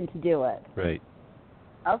permission to do it. Right.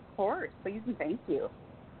 Of course. Please and thank you.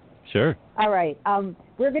 Sure. All right.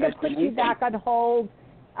 We're going to put you back on hold.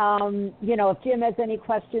 If Jim has any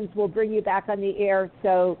questions, we'll bring you back on the air.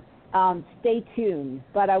 So stay tuned.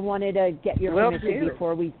 But I wanted to get your permission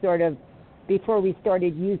before we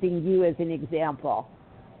started using you as an example.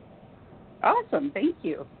 Awesome. Thank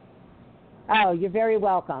you. Oh, you're very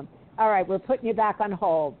welcome. All right, we're putting you back on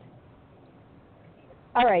hold.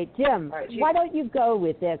 All right, Jim, why don't you go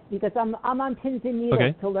with this? Because I'm on pins and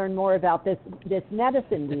needles to learn more about this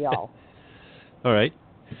medicine wheel. All right.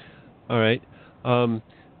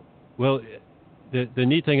 Well, the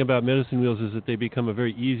neat thing about medicine wheels is that they become a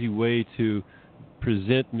very easy way to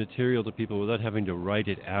present material to people without having to write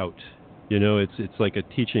it out. It's like a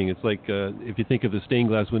teaching. It's like if you think of the stained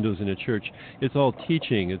glass windows in a church, it's all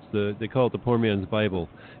teaching. They call it the poor man's Bible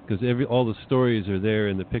because all the stories are there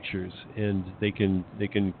in the pictures, and they can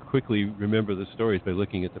quickly remember the stories by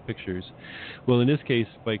looking at the pictures. Well, in this case,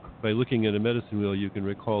 by looking at a medicine wheel, you can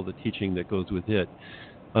recall the teaching that goes with it.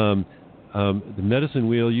 The medicine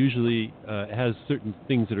wheel usually has certain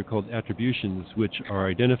things that are called attributions, which are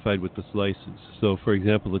identified with the slices. So, for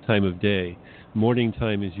example, the time of day. Morning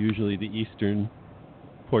time is usually the eastern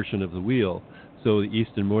portion of the wheel, so the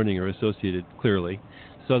east and morning are associated clearly.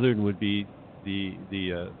 Southern would be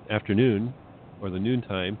the afternoon or the noon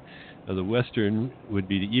time. The western would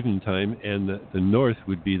be the evening time, and the north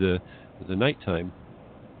would be the night time.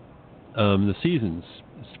 The seasons.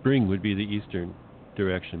 Spring would be the eastern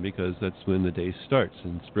direction because that's when the day starts,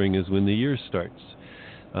 and spring is when the year starts.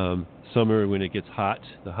 Summer when it gets hot,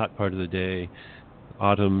 the hot part of the day.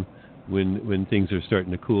 Autumn when things are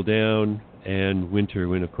starting to cool down, and winter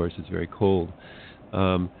when, of course, it's very cold.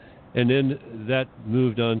 And then that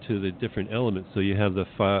moved on to the different elements. So you have the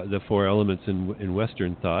 4 elements in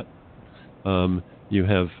Western thought. You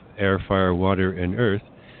have air, fire, water, and earth,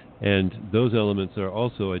 and those elements are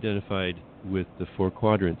also identified with the 4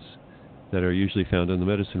 quadrants that are usually found on the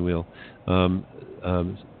medicine wheel.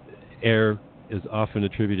 Air is often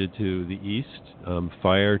attributed to the east,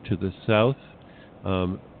 fire to the south,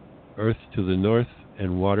 earth to the north,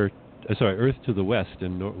 and earth to the west,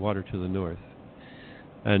 and water to the north.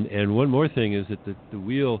 And one more thing is that the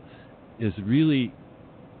wheel is really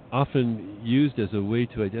often used as a way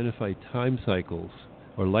to identify time cycles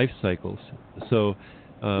or life cycles. So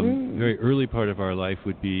very early part of our life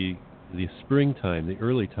would be the springtime, the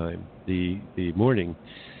early time, the morning,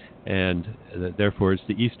 and therefore it's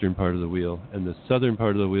the eastern part of the wheel. And the southern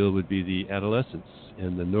part of the wheel would be the adolescence,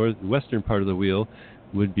 and the western part of the wheel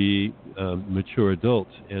would be mature adult,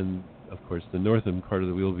 and of course the northern part of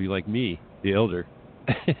the wheel would be like me, the elder.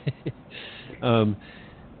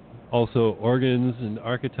 Also organs and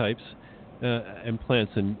archetypes and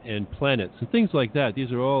plants and planets and things like that.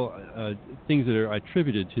 These are all things that are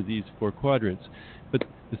attributed to these 4 quadrants. But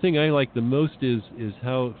the thing I like the most is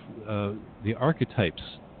how the archetypes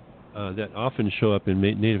that often show up in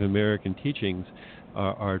Native American teachings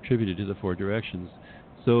are attributed to the 4 directions.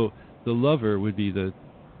 So the lover would be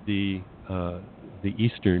the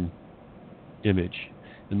eastern image,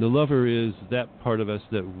 and the lover is that part of us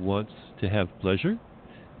that wants to have pleasure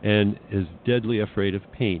and is deadly afraid of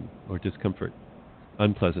pain or discomfort,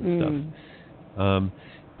 unpleasant stuff.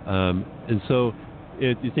 And so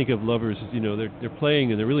you think of lovers as, they're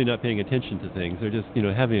playing and they're really not paying attention to things. They're just,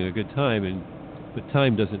 having a good time, but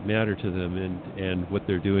time doesn't matter to them, and what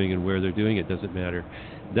they're doing and where they're doing it doesn't matter.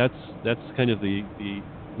 That's kind of the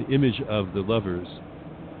image of the lovers.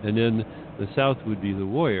 And then the south would be the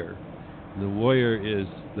warrior. And the warrior is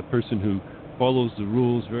the person who follows the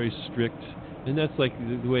rules, very strict. And that's like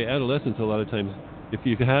the way adolescents a lot of times, if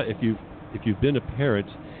you've been a parent,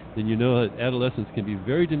 then you know that adolescents can be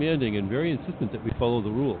very demanding and very insistent that we follow the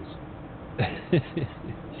rules.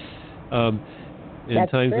 In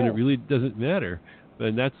times when it really doesn't matter.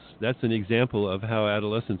 And that's an example of how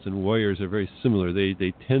adolescents and warriors are very similar.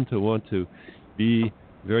 They tend to want to be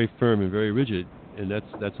very firm and very rigid, and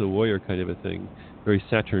that's a warrior kind of a thing, very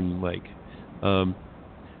Saturn-like. And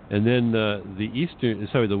then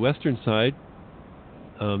the western side,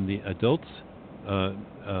 the adult's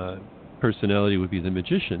personality would be the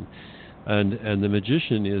magician, and the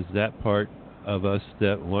magician is that part of us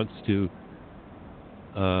that wants to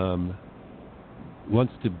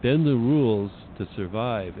bend the rules to to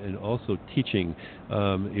survive, and also teaching.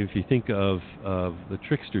 If you think of the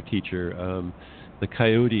trickster teacher, the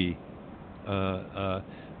coyote,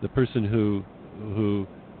 the person who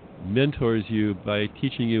mentors you by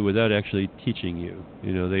teaching you without actually teaching you.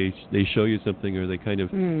 They show you something, or they kind of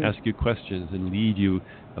ask you questions and lead you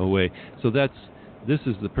away. So this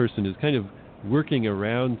is the person who's kind of working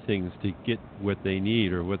around things to get what they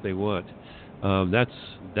need or what they want. That's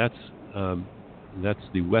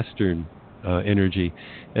the Western energy,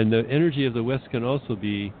 and the energy of the West can also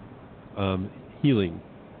be healing,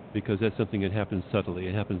 because that's something that happens subtly.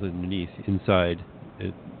 It happens underneath, inside.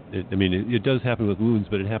 It does happen with wounds,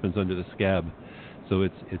 but it happens under the scab, so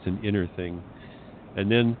it's an inner thing.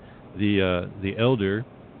 And then the elder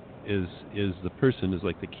is the person, is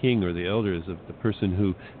like the king, or the elder is the person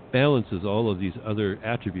who balances all of these other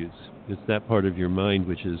attributes. It's that part of your mind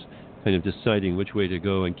which is kind of deciding which way to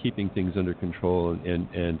go and keeping things under control and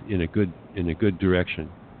in a good direction,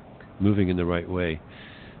 moving in the right way.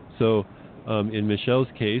 So in Michelle's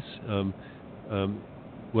case,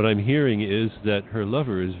 what I'm hearing is that her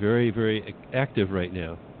lover is very, very active right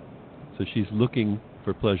now. So she's looking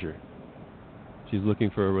for pleasure. She's looking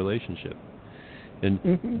for a relationship.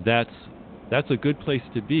 And that's a good place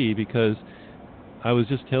to be, because I was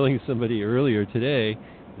just telling somebody earlier today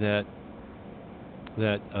that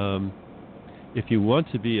if you want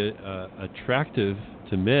to be attractive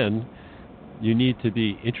to men, you need to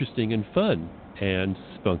be interesting and fun and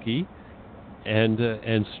spunky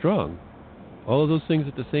and strong. All of those things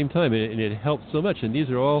at the same time, and it helps so much. And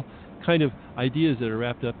these are all kind of ideas that are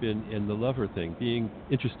wrapped up in the lover thing, being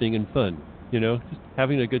interesting and fun, just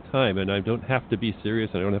having a good time. And I don't have to be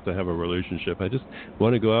serious. I don't have to have a relationship. I just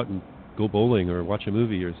want to go out and go bowling or watch a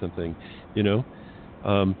movie or something,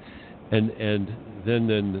 And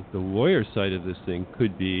then the warrior side of this thing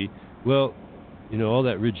could be, all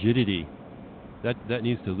that rigidity, that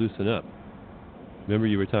needs to loosen up. Remember,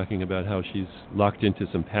 you were talking about how she's locked into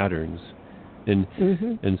some patterns.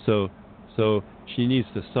 And so she needs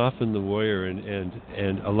to soften the warrior,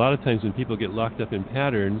 and a lot of times when people get locked up in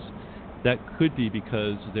patterns, that could be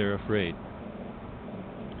because they're afraid.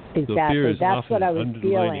 Exactly. So fear is That's often what I was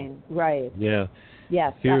underlining. feeling. Right. Yeah.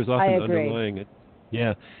 Yes. Fear is often I agree. underlying it.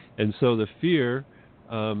 Yeah. And so the fear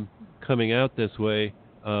coming out this way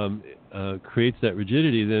creates that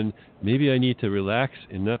rigidity. Then maybe I need to relax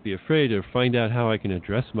and not be afraid, or find out how I can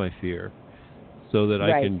address my fear, so that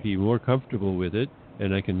I can be more comfortable with it,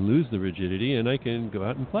 and I can lose the rigidity, and I can go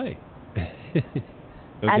out and play.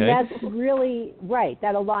 Okay? And that's really right.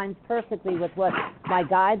 That aligns perfectly with what my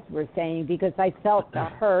guides were saying, because I felt the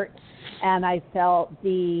hurt, and I felt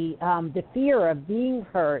the fear of being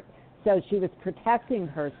hurt. So she was protecting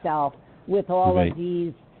herself with all of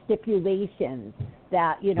these stipulations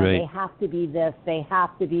that, they have to be this, they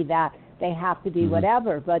have to be that, they have to be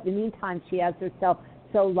whatever. But in the meantime, she has herself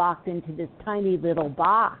so locked into this tiny little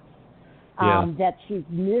box that she's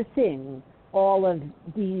missing all of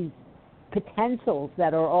these potentials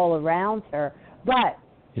that are all around her. But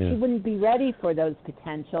she wouldn't be ready for those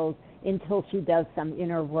potentials until she does some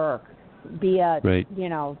inner work, be it,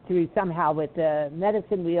 through somehow with the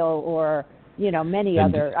medicine wheel or, many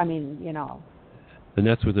other, And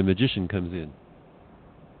that's where the magician comes in,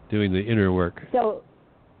 doing the inner work. So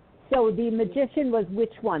the magician was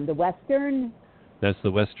which one? The Western? That's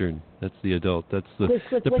the Western. That's the adult. That's the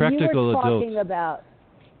when practical adult.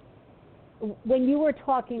 When you were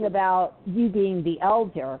talking about you being the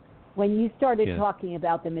elder, when you started talking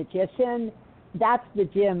about the magician, that's the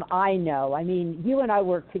Jim I know. I mean, you and I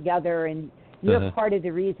work together, and you're part of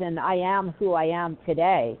the reason I am who I am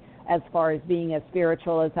today, as far as being as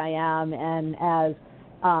spiritual as I am and as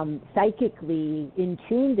psychically in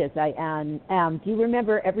tuned as I am. Do you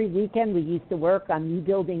remember every weekend we used to work on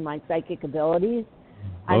rebuilding my psychic abilities?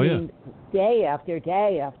 I mean, day after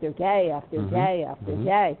day after day after day after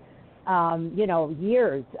day.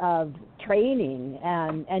 Years of training,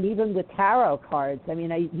 and even with tarot cards. I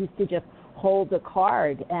mean, I used to just hold a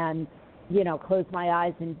card and, close my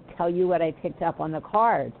eyes and tell you what I picked up on the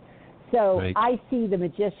card. So I see the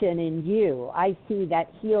magician in you. I see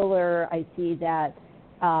that healer. I see that,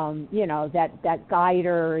 that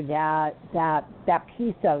guider, that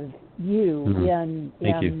piece of you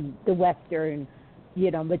in the Western,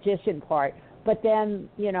 magician part. But then,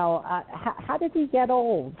 how did he get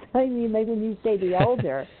old? I mean, maybe when you say the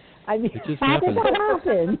elder, how did that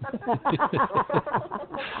happen?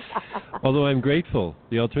 Although I'm grateful.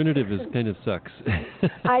 The alternative is kind of sucks.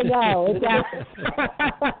 I know.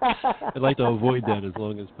 I'd like to avoid that as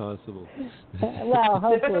long as possible. Well,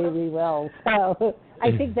 hopefully we will. So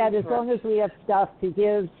I think that as long as we have stuff to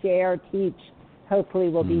give, share, teach, hopefully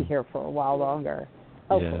we'll be here for a while longer.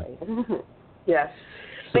 Hopefully. Yeah. Yes.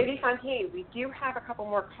 Lady Fontaine, we do have a couple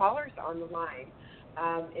more callers on the line.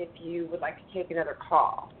 If you would like to take another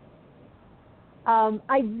call.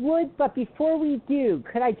 I would, but before we do,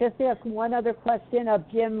 could I just ask one other question of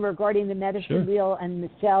Jim regarding the medicine wheel and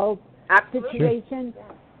Michelle's situation?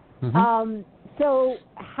 Sure. Mm-hmm. So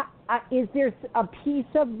is there a piece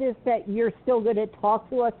of this that you're still going to talk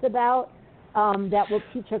to us about that will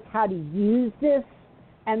teach us how to use this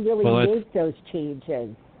and really make those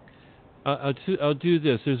changes? I'll do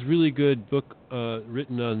this. There's a really good book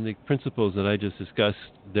written on the principles that I just discussed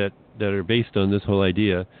that are based on this whole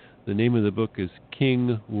idea. The name of the book is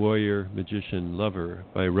King, Warrior, Magician, Lover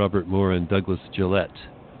by Robert Moore and Douglas Gillette.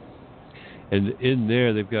 And in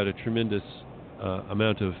there they've got a tremendous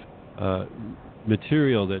amount of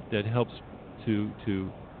material that helps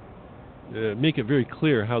to make it very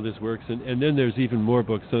clear how this works. And then there's even more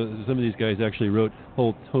books. So some of these guys actually wrote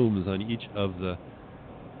whole tomes on each of the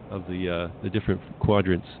different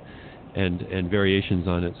quadrants and variations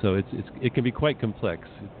on it. So it can be quite complex.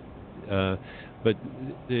 But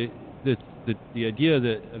the idea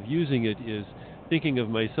of using it is thinking of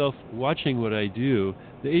myself watching what I do.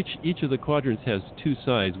 Each of the quadrants has two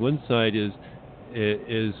sides. One side is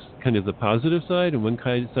kind of the positive side, and one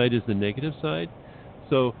side is the negative side.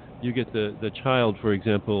 So you get the child, for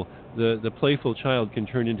example. The playful child can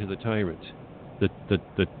turn into the tyrant,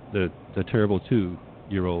 the terrible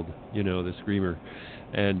 2-year-old, the screamer.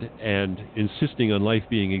 And insisting on life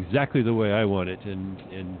being exactly the way I want it,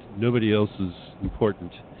 and nobody else is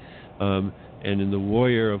important. And in the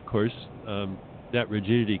warrior, of course, that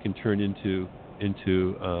rigidity can turn into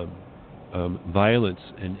violence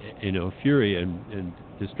and fury and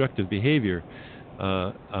destructive behavior.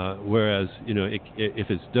 Whereas if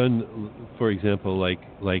it's done, for example,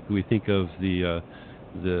 like we think of the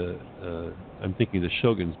I'm thinking the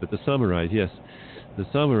shoguns, but the samurais, yes. The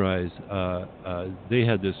samurais, they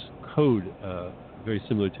had this code very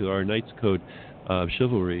similar to our knight's code of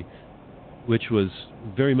chivalry, which was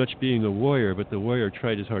very much being a warrior, but the warrior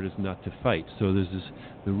tried his hardest not to fight. So there's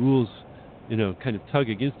the rules, kind of tug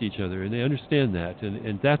against each other, and they understand that,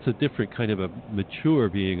 and that's a different kind of a mature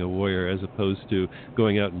being a warrior as opposed to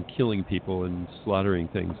going out and killing people and slaughtering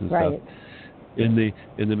things and stuff. And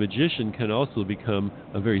the magician can also become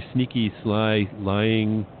a very sneaky, sly,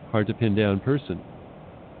 lying, hard to pin down person.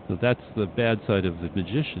 So that's the bad side of the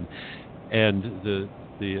magician, and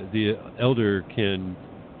the elder can,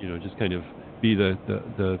 just kind of be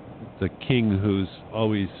the king who's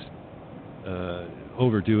always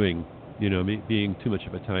overdoing, being too much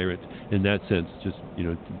of a tyrant in that sense, just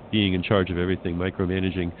being in charge of everything,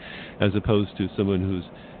 micromanaging, as opposed to someone who's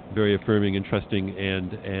very affirming and trusting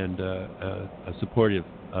and supportive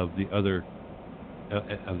of the other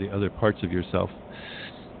parts of yourself.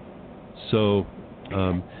 So.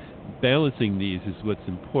 Balancing these is what's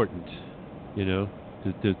important,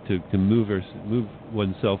 to move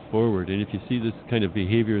oneself forward. And if you see this kind of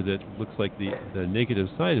behavior that looks like the negative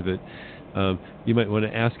side of it, you might want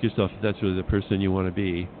to ask yourself if that's really the person you want to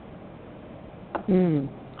be.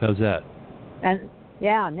 How's that? And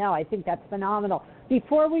I think that's phenomenal.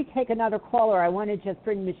 Before we take another caller, I want to just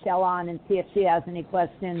bring Michelle on and see if she has any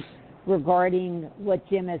questions regarding what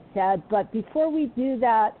Jim has said. But before we do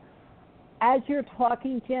that, as you're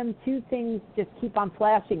talking, Jim, two things just keep on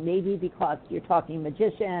flashing, maybe because you're talking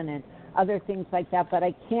magician and other things like that, but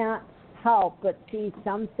I can't help but see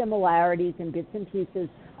some similarities in bits and pieces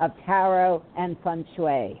of tarot and feng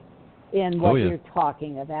shui in what you're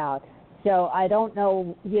talking about. So I don't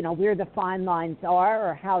know, where the fine lines are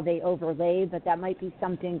or how they overlay, but that might be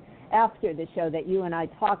something after the show that you and I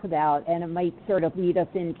talk about, and it might sort of lead us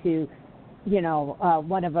into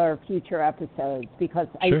one of our future episodes, because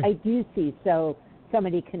I do see so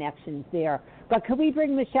many connections there. But could we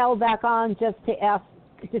bring Michelle back on just to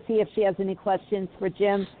see if she has any questions for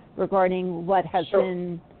Jim regarding what has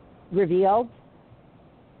been revealed?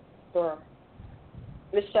 Sure.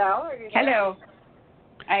 Michelle, are you there? Hello.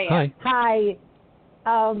 Hi.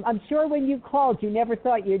 I'm sure when you called, you never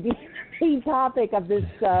thought you'd be the main topic of this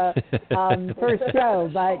first show,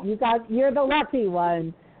 but you're the lucky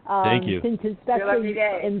one. Thank you. Since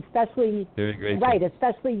especially very grateful. Right,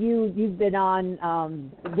 especially you've been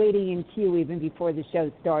on waiting in queue even before the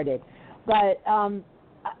show started. But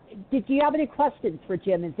did you have any questions for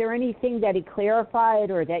Jim? Is there anything that he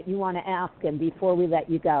clarified or that you want to ask him before we let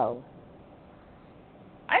you go?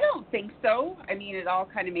 I don't think so. I mean, it all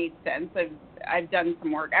kind of made sense. I've done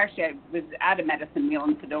some work. Actually, I was at a medicine wheel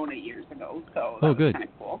in Sedona years ago, so that was kind of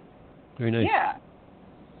cool. Very nice. Yeah.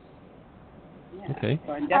 Okay.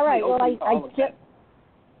 So all right. Well,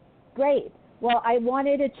 great. Well, I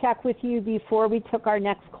wanted to check with you before we took our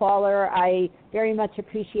next caller. I very much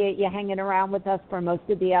appreciate you hanging around with us for most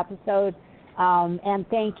of the episode. And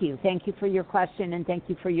thank you. Thank you for your question, and thank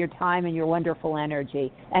you for your time and your wonderful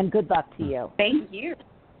energy. And good luck to you. Thank you.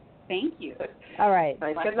 Thank you. All right.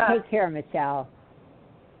 Good luck. Take care, Michelle.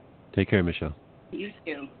 Take care, Michelle. You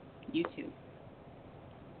too. You too.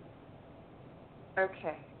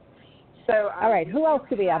 Okay. So. All right. Who else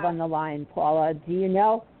do we have on the line, Paula? Do you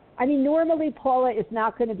know? I mean, normally Paula is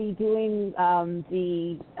not going to be doing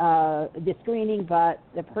the screening, but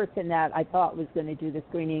the person that I thought was going to do the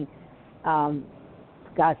screening,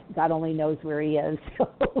 God only knows where he is. So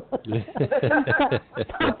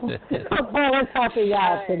Paula's helping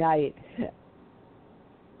out tonight.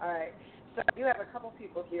 All right. So I do have a couple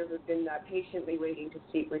people here who've been patiently waiting to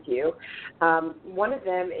speak with you. One of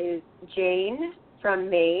them is Jane from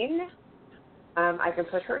Maine. I can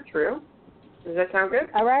put her through. Does that sound good?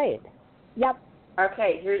 All right. Yep.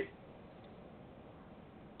 Okay. Here's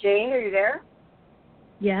Jane, are you there?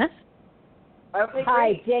 Yes. Okay,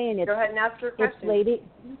 Hi, great. Jane. Go ahead and ask your question.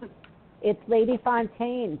 It's Lady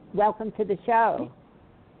Fontaine. Welcome to the show.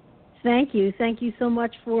 Thank you. Thank you so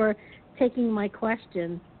much for taking my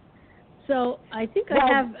question. So I think I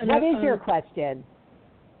have... What is your question?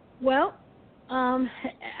 Well,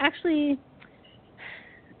 actually,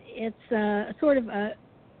 it's sort of a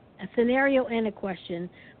scenario and a question.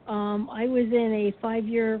 I was in a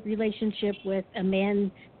 5-year relationship with a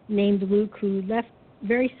man named Luke who left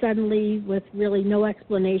very suddenly with really no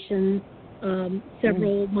explanation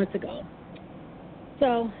several months ago.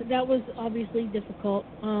 So that was obviously difficult.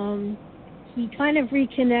 He kind of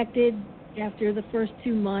reconnected after the first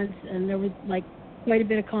 2 months, and there was like quite a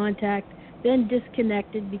bit of contact, then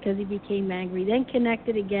disconnected because he became angry, then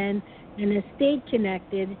connected again, and has stayed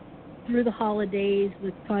connected through the holidays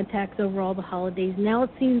with contacts over all the holidays. Now it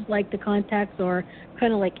seems like the contacts are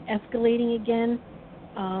kind of like escalating again.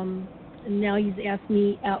 And now he's asked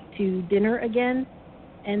me out to dinner again.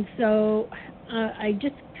 And so I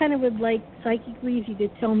just kind of would like psychically if you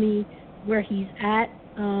could tell me where he's at.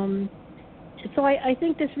 So I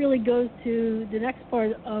think this really goes to the next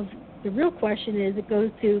part of the real question is it goes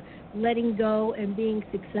to letting go and being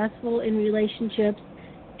successful in relationships,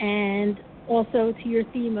 and also to your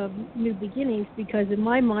theme of new beginnings, because in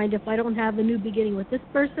my mind, if I don't have a new beginning with this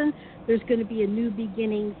person, there's going to be a new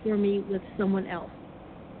beginning for me with someone else.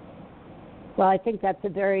 Well, I think that's a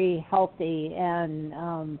very healthy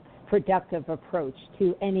and productive approach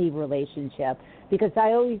to any relationship, because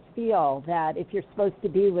I always feel that if you're supposed to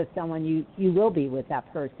be with someone, you will be with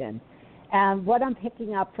that person. And what I'm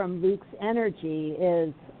picking up from Luke's energy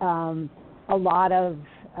is a lot of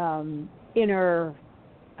inner,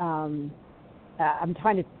 I'm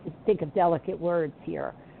trying to think of delicate words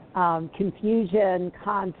here, confusion,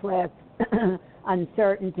 conflict,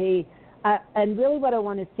 uncertainty. And really what I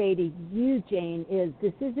want to say to you, Jane, is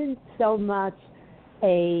this isn't so much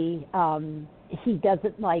a he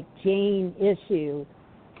doesn't like Jane issue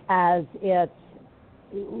as it's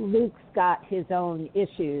Luke's got his own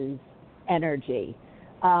issues energy.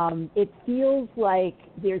 It feels like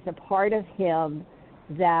there's a part of him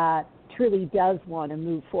that truly does want to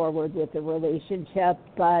move forward with the relationship,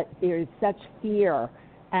 but there's such fear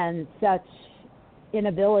and such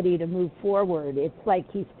inability to move forward. It's like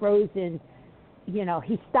he's frozen,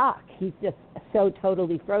 he's stuck. He's just so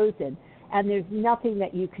totally frozen. And there's nothing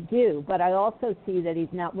that you could do. But I also see that he's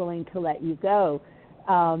not willing to let you go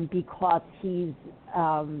because he's,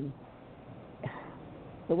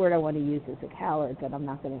 the word I want to use is a coward, but I'm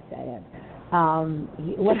not going to say it.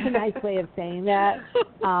 What's a nice way of saying that?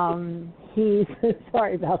 He's,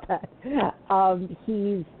 sorry about that.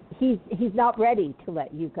 He's not ready to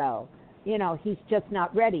let you go. He's just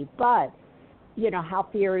not ready. But, how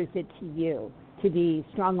fair is it to you to be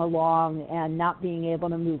strung along and not being able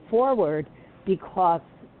to move forward because,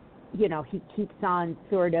 he keeps on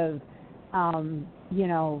sort of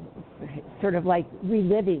like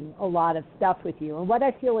reliving a lot of stuff with you. And what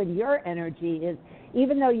I feel in your energy is,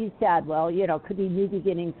 even though you said, well, could be new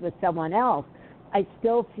beginnings with someone else, I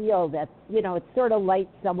still feel that, it sort of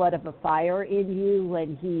lights somewhat of a fire in you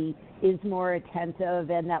when he is more attentive,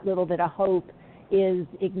 and that little bit of hope is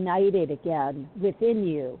ignited again within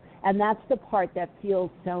you. And that's the part that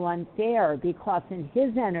feels so unfair, because in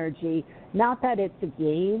his energy, not that it's a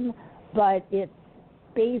game, but it's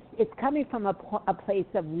coming from a place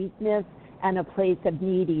of weakness and a place of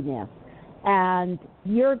neediness. And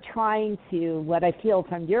you're trying to, what I feel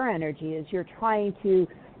from your energy is you're trying to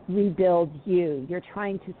rebuild you. You're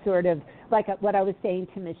trying to sort of, like what I was saying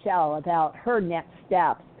to Michelle about her next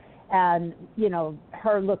steps. and, you know,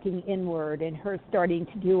 her looking inward and her starting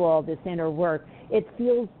to do all this inner work, it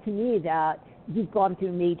feels to me that you've gone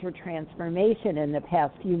through major transformation in the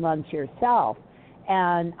past few months yourself.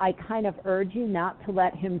 And I kind of urge you not to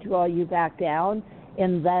let him draw you back down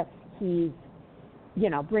unless he's, you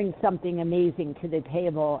know, brings something amazing to the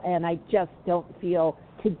table. And I just don't feel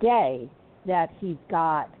today that he's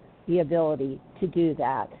got the ability to do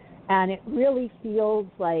that. And it really feels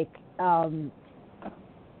like, you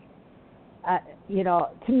know,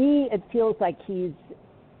 to me it feels like he's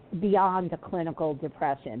beyond a clinical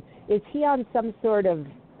depression. Is he on some sort of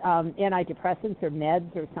antidepressants or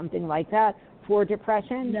meds or something like that for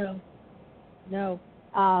depression? No.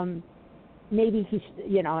 Maybe he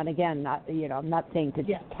should, you know, and again, not, you know, I'm not saying to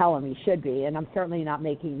tell him he should be, and I'm certainly not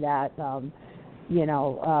making that, you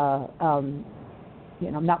know,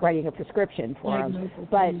 I'm not writing a prescription for him.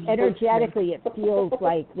 But energetically, it feels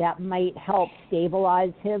like that might help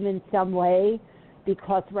stabilize him in some way,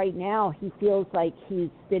 because right now he feels like he's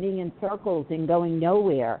spinning in circles and going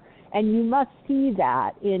nowhere. And you must see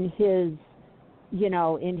that in his, you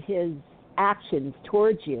know, in his actions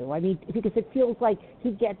towards you. I mean, because it feels like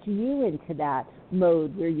he gets you into that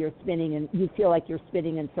mode where you're spinning and you feel like you're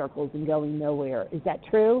spinning in circles and going nowhere. Is that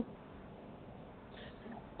true?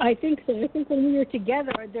 I think so. I think when we were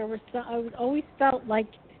together, I always felt like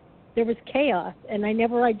there was chaos, and I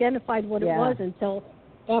never identified what it was until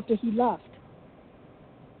after he left.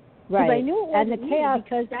 Right. I knew it wasn't and the chaos,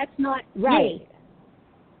 because that's not right. me.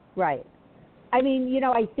 Right. I mean, you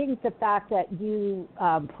know, I think the fact that you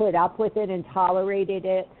put up with it and tolerated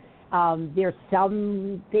it, there's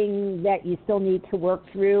something that you still need to work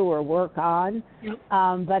through or work on. Yep.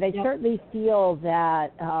 But I certainly feel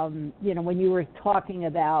that, you know, when you were talking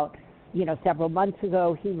about, you know, several months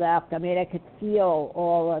ago he left, I mean, I could feel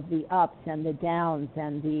all of the ups and the downs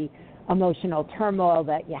and the emotional turmoil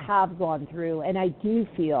that you have gone through. And I do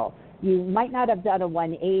feel you might not have done a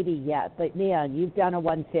 180 yet, but man, you've done a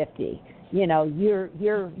 150. You know,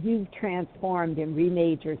 you've transformed and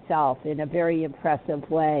remade yourself in a very impressive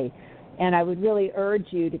way. And I would really urge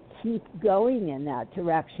you to keep going in that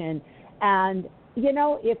direction. And, you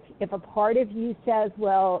know, if a part of you says,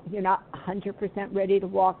 well, you're not 100% ready to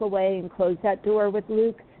walk away and close that door with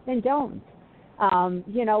Luke, then don't.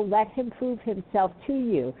 You know, let him prove himself to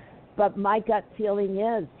you. But my gut feeling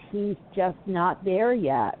is he's just not there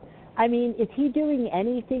yet. I mean, is he doing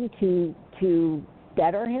anything to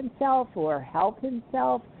better himself or help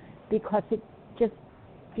himself? Because it just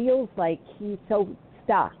feels like he's so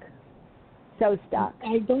stuck.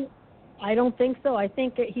 I don't think so. I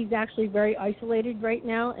think that he's actually very isolated right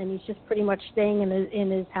now, and he's just pretty much staying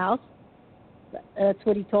in his house. That's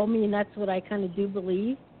what he told me, and that's what I kind of do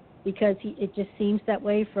believe, because it just seems that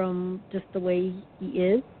way from just the way he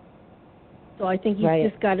is. So I think he's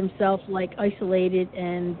just got himself like isolated,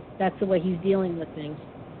 and that's the way he's dealing with things,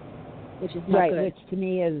 which is not good. Which to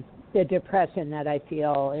me is the depression that I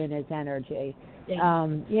feel in his energy. Yeah.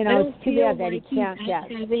 You know, it's too bad that like he can't get.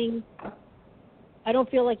 I don't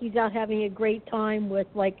feel like he's out having a great time with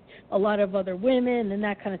like a lot of other women and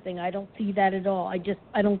that kind of thing. I don't see that at all. I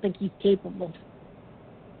don't think he's capable.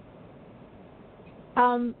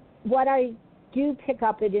 What I do pick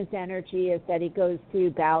up in his energy is that he goes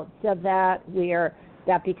through bouts of that where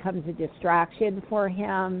that becomes a distraction for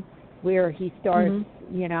him, where he starts,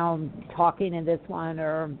 you know, talking to this one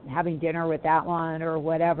or having dinner with that one or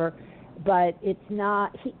whatever. But it's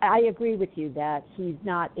not, I agree with you that he's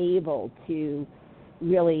not able to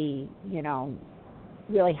really, you know,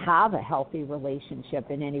 really have a healthy relationship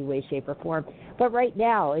in any way, shape, or form. But right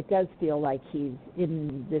now it does feel like he's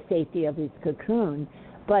in the safety of his cocoon.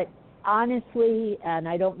 But honestly, and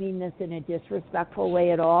I don't mean this in a disrespectful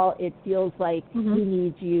way at all, it feels like he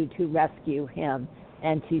needs you to rescue him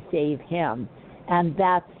and to save him. And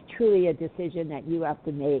that's truly a decision that you have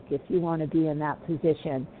to make if you want to be in that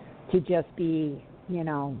position, to just be, you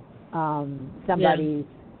know, somebody's,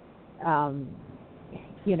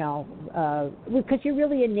 you know, because you're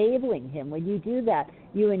really enabling him. When you do that,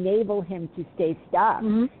 you enable him to stay stuck.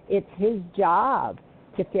 It's his job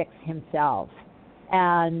to fix himself.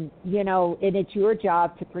 And, you know, and it's your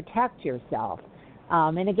job to protect yourself.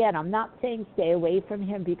 And again, I'm not saying stay away from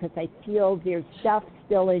him, because I feel there's stuff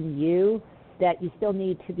still in you that you still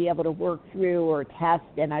need to be able to work through or test.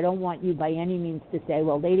 And I don't want you by any means to say,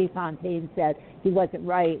 well, Lady Fontaine said he wasn't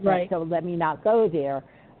right. So let me not go there.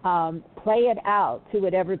 Play it out to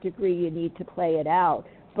whatever degree you need to play it out,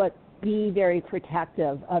 but be very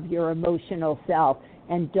protective of your emotional self,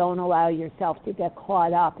 and don't allow yourself to get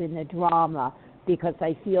caught up in the drama, because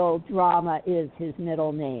I feel drama is his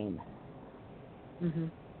middle name.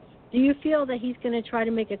 Do you feel that he's going to try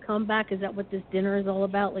to make a comeback? Is that what this dinner is all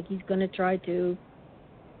about? Like he's going to try to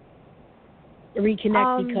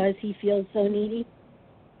reconnect because he feels so needy?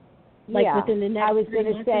 Like within the next 3 months? I was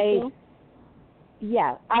going to say,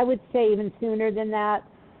 yeah, I would say even sooner than that.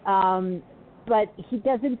 But he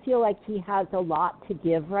doesn't feel like he has a lot to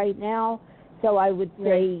give right now. So I would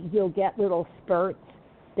say you'll get little spurts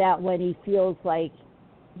that when he feels like,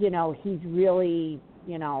 he's really,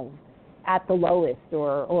 at the lowest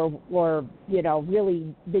or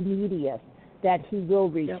really the neediest, that he will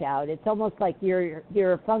reach out. It's almost like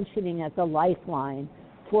you're functioning as a lifeline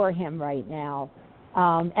for him right now.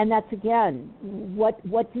 And that's, again,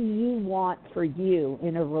 what do you want for you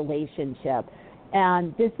in a relationship?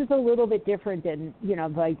 And this is a little bit different than,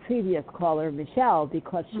 my previous caller, Michelle,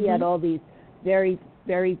 because she had all these very,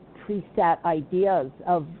 very preset ideas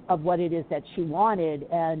of what it is that she wanted,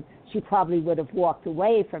 and she probably would have walked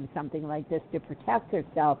away from something like this to protect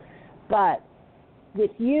herself. But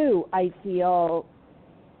with you, I feel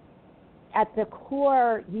at the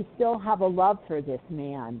core, you still have a love for this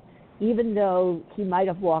man, even though he might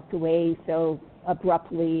have walked away so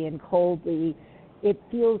abruptly and coldly. It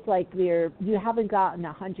feels like you haven't gotten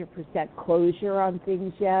 100% closure on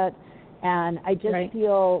things yet. And I just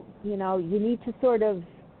feel, you need to sort of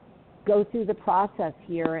go through the process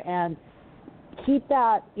here and keep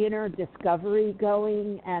that inner discovery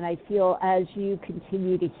going. And I feel as you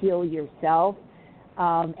continue to heal yourself,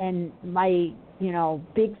 and my,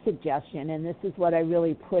 big suggestion, and this is what I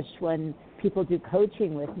really push when people do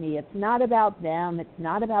coaching with me, it's not about them, it's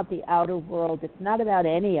not about the outer world, it's not about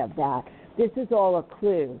any of that. This is all a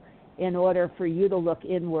clue in order for you to look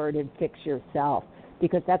inward and fix yourself,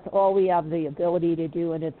 because that's all we have the ability to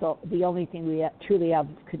do, and it's the only thing we truly have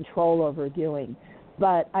control over doing.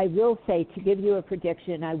 But I will say, to give you a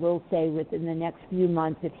prediction, I will say within the next few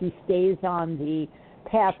months, if he stays on the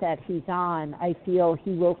path that he's on, I feel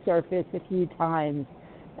he will surface a few times.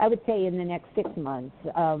 I would say in the next 6 months,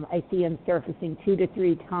 I see him surfacing 2 to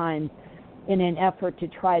 3 times in an effort to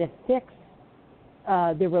try to fix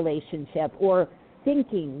the relationship, or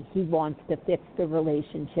thinking he wants to fix the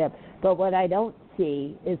relationship. But what I don't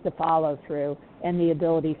see is the follow-through and the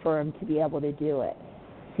ability for him to be able to do it.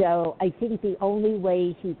 So I think the only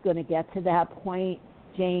way he's going to get to that point,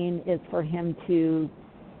 Jane, is for him to,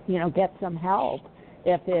 get some help.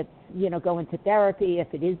 If it's, going to therapy, if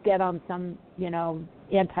it is get on some,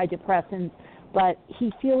 antidepressants. But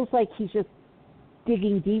he feels like he's just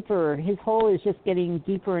digging deeper. His hole is just getting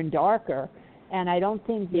deeper and darker. And I don't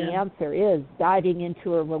think the answer is diving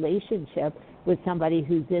into a relationship with somebody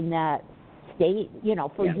who's in that state,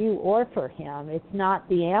 for you or for him. It's not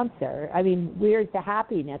the answer. I mean, where's the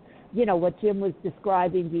happiness? What Jim was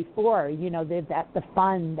describing before, the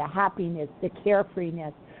fun, the happiness, the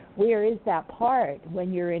carefreeness. Where is that part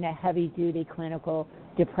when you're in a heavy-duty clinical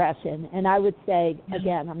depression? And I would say,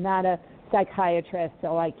 again, I'm not a psychiatrist,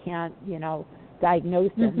 so I can't,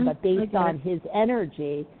 diagnose him, but based on his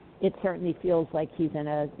energy, it certainly feels like he's in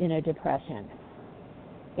a depression,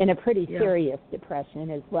 in a pretty serious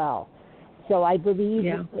depression as well. So I believe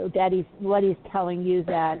that he's telling you,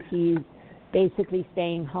 that he's basically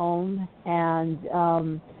staying home. And,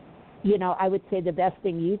 I would say the best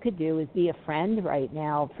thing you could do is be a friend right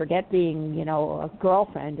now. Forget being, a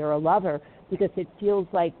girlfriend or a lover, because it feels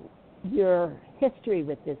like your history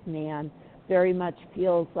with this man very much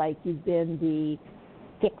feels like you've been the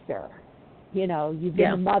fixer. You've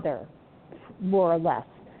been a mother, more or less,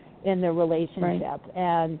 in the relationship.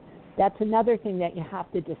 And that's another thing that you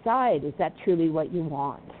have to decide. Is that truly what you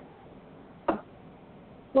want?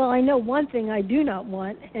 Well, I know one thing I do not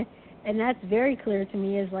want, and that's very clear to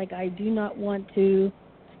me, is like I do not want to,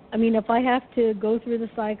 if I have to go through the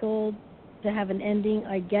cycle to have an ending,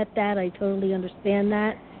 I get that. I totally understand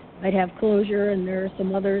that. I'd have closure, and there are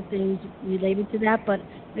some other things related to that, but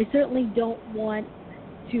I certainly don't want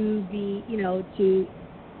to be, to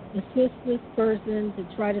assist this person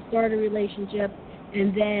to try to start a relationship,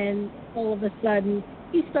 and then all of a sudden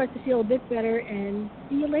he starts to feel a bit better, and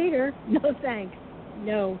see you later. No thanks.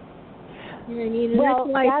 No. You know what I mean? And well,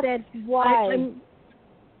 that's why I said why.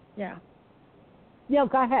 Yeah. No,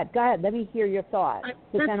 go ahead. Let me hear your thoughts.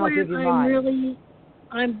 That's then I'll give you mine.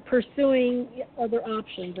 I'm pursuing other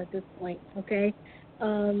options at this point. Okay.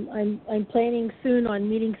 I'm planning soon on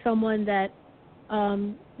meeting someone that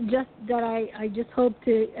I just hope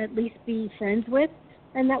to at least be friends with,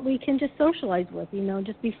 and that we can just socialize with,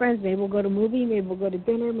 just be friends. Maybe we'll go to a movie, maybe we'll go to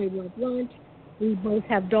dinner, maybe we'll have lunch. We both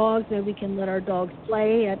have dogs, maybe we can let our dogs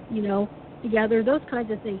play at, together, those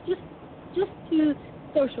kinds of things. Just to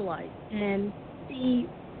socialize and see,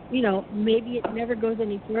 maybe it never goes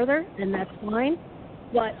any further, and that's fine.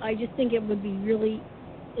 but I just think it would be really,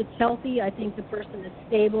 it's healthy. I think the person is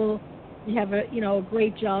stable. They have a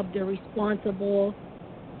great job. They're responsible.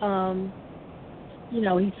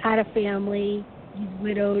 He's had a family. He's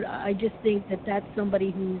widowed. I just think that that's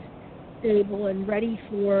somebody who's stable and ready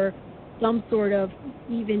for some sort of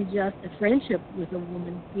even just a friendship with a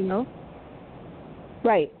woman,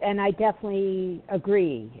 Right, and I definitely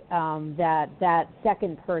agree that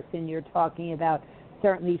second person you're talking about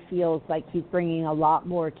certainly feels like he's bringing a lot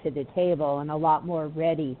more to the table and a lot more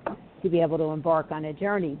ready to be able to embark on a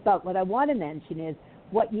journey. But what I want to mention is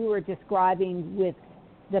what you were describing with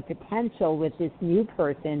the potential with this new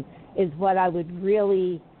person is what I would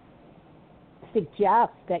really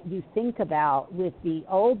suggest that you think about with the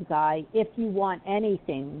old guy if you want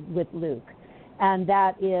anything with Luke, and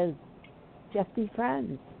that is just be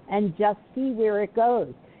friends and just see where it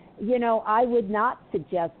goes. I would not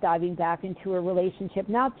suggest diving back into a relationship,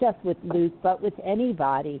 not just with Luke, but with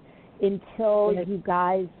anybody until you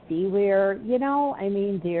guys see where,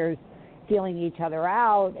 there's feeling each other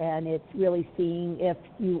out, and it's really seeing if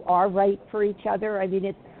you are right for each other.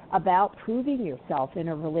 It's about proving yourself in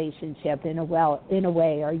a relationship in a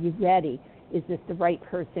way. Are you ready? Is this the right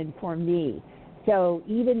person for me? So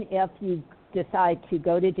even if you decide to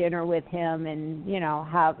go to dinner with him and,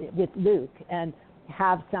 have with Luke and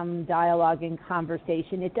have some dialogue and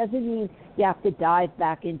conversation, it doesn't mean you have to dive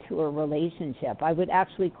back into a relationship. I would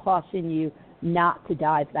actually caution you not to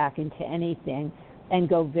dive back into anything and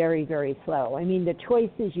go very, very slow. The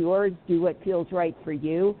choice is yours. Do what feels right for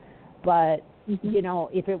you. But,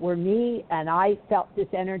 if it were me and I felt this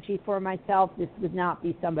energy for myself, this would not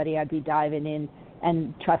be somebody I'd be diving in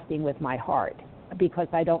and trusting with my heart, because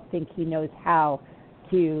I don't think he knows how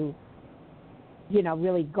to,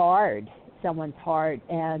 really guard someone's heart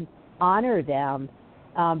and honor them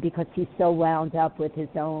because he's so wound up with his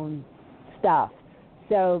own stuff.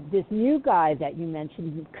 So this new guy that you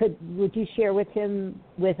mentioned, would you share with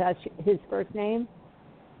us his first name?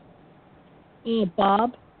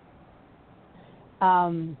 Bob.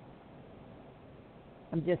 I'm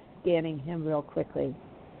just scanning him real quickly.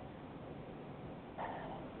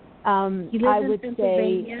 He lives in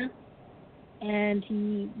Pennsylvania, and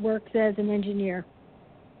he works as an engineer.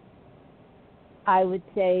 I would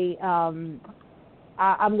say I'm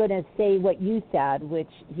going to say what you said, which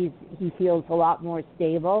he feels a lot more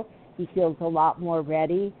stable. He feels a lot more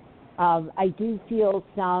ready. I do feel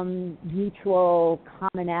some mutual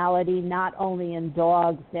commonality, not only in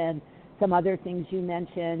dogs and some other things you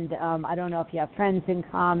mentioned. I don't know if you have friends in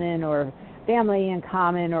common or family in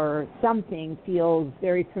common or something feels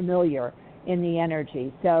very familiar in the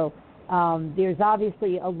energy. So there's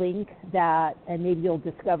obviously a link that, and maybe you'll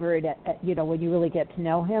discover it, when you really get to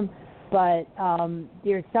know him. But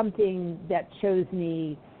there's something that shows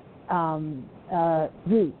me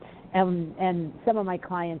roots. And some of my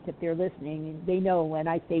clients, if they're listening, they know when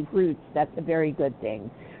I say roots, that's a very good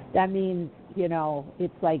thing. That means,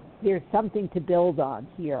 it's like there's something to build on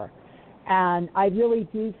here. And I really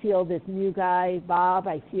do feel this new guy, Bob,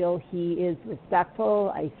 I feel he is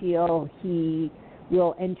respectful. I feel he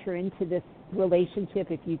will enter into this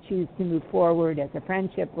relationship if you choose to move forward as a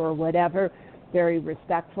friendship or whatever, very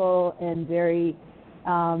respectful and very,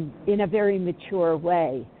 in a very mature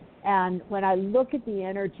way. And when I look at the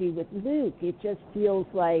energy with Luke, it just feels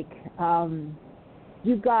like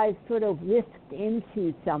you guys sort of whisked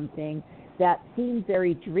into something that seemed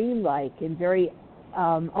very dreamlike and very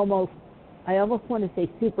I almost want to say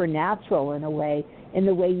supernatural in a way, in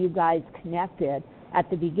the way you guys connected at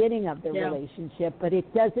the beginning of the relationship, but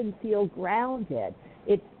it doesn't feel grounded.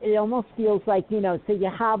 It almost feels like, so you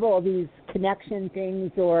have all these connection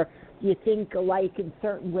things or you think alike in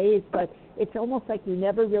certain ways, but it's almost like you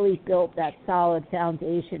never really built that solid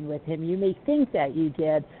foundation with him. You may think that you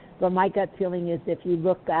did, but my gut feeling is if you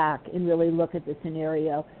look back and really look at the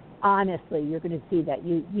scenario, honestly, you're going to see that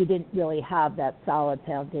you didn't really have that solid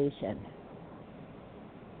foundation.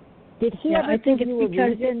 Did he ever give you a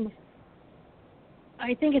reason?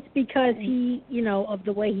 I think it's because he, of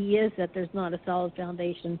the way he is, that there's not a solid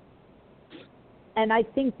foundation. And I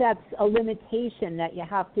think that's a limitation that you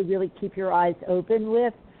have to really keep your eyes open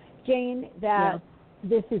with, Jane, that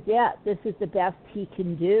this is it. This is the best he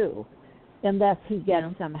can do unless he gets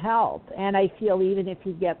some help. And I feel even if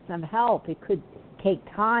he gets some help, it could take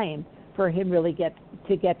time for him really get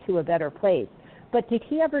to a better place. But did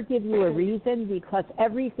he ever give you a reason? Because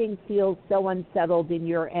everything feels so unsettled in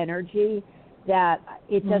your energy that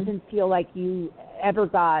it doesn't feel like you ever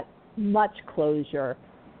got much closure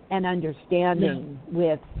and understanding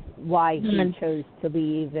with why he chose to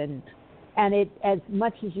leave. And it, as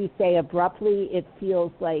much as you say abruptly, it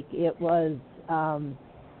feels like it was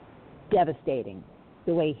devastating,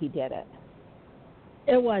 the way he did it.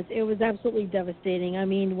 It was absolutely devastating. I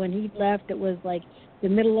mean, when he left, it was like the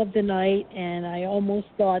middle of the night, and I almost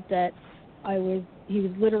thought that he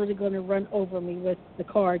was literally going to run over me with the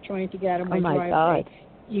car trying to get out of my driveway. God.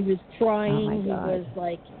 He was trying. Oh, my he God. was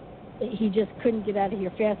like, he just couldn't get out of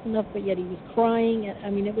here fast enough, but yet he was crying. I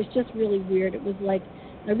mean, it was just really weird. It was like,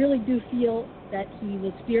 I really do feel that he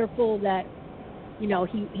was fearful that, you know,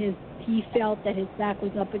 he felt that his back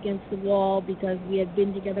was up against the wall because we had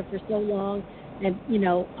been together for so long. And, you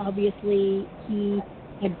know, obviously he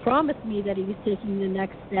had promised me that he was taking the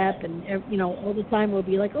next step. And, you know, all the time we'll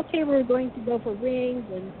be like, okay, we're going to go for rings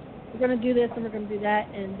and we're going to do this and we're going to do that.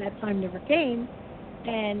 And that time never came.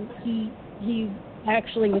 And he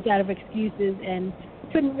actually was out of excuses and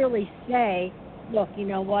couldn't really say, look, you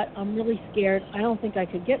know what, I'm really scared. I don't think I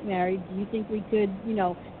could get married. Do you think we could, you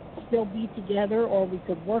know, still be together, or we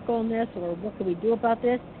could work on this, or what could we do about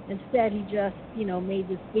this? Instead, he just, you know, made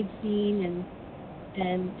this big scene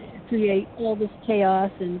and create all this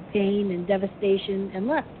chaos and pain and devastation and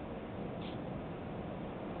left.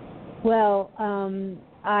 Well,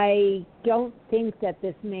 I don't think that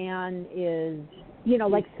this man is, you know,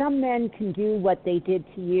 like some men can do what they did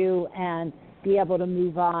to you and be able to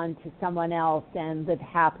move on to someone else and live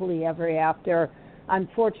happily ever after.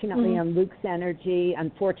 Unfortunately, on Luke's energy,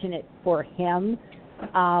 unfortunate for him,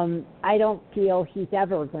 I don't feel he's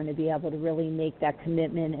ever going to be able to really make that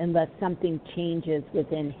commitment unless something changes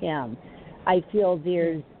within him. I feel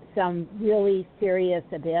there's some really serious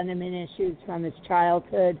abandonment issues from his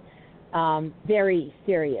childhood, very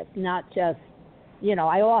serious, not just, you know,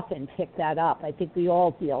 I often pick that up. I think we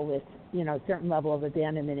all deal with, you know, a certain level of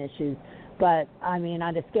abandonment issues. But, I mean,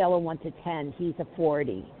 on a scale of 1 to 10, he's a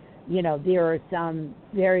 40. You know, there are some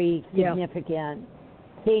very significant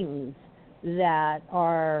things that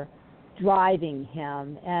are driving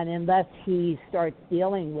him. And unless he starts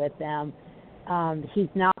dealing with them, he's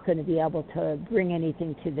not going to be able to bring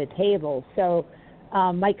anything to the table. So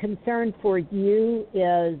my concern for you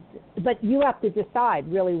is, but you have to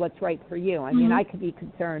decide really what's right for you. I mean, I could be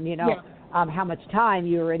concerned, you know, how much time.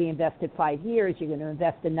 You already invested 5 years. You're going to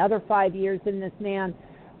invest another 5 years in this man.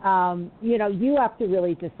 You know, you have to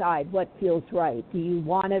really decide what feels right. Do you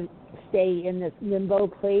want to stay in this limbo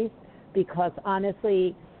place? Because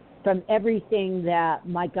honestly, from everything that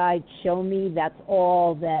my guides show me, that's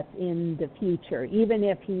all that's in the future. Even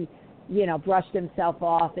if he, you know, brushed himself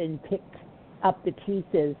off and picked up the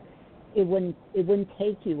pieces, it wouldn't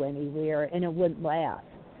take you anywhere, and it wouldn't last.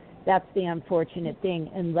 That's the unfortunate thing,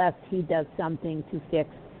 unless he does something to fix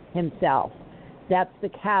himself. That's the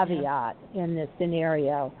caveat in this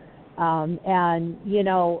scenario. And, you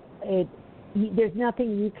know, there's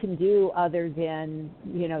nothing you can do other than,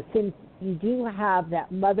 you know, since you do have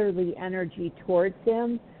that motherly energy towards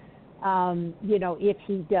him, you know, if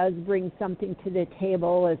he does bring something to the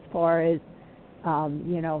table as far as,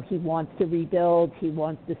 you know, he wants to rebuild, he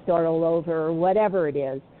wants to start all over, or whatever it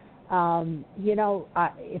is, you know,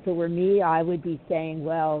 if it were me, I would be saying,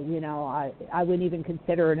 well, you know, I wouldn't even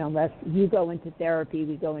consider it unless you go into therapy,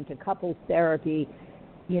 we go into couples therapy,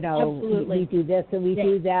 you know, we do this and we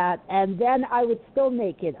do that, and then I would still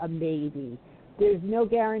make it a maybe. There's no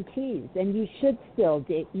guarantees, and you should still,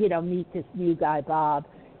 you know, meet this new guy, Bob,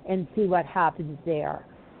 and see what happens there.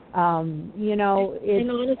 You know, and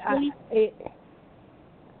honestly,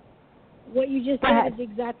 what you just said is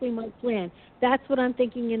exactly my plan. That's what I'm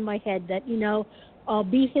thinking in my head, that, you know, I'll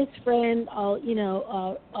be his friend. I'll, you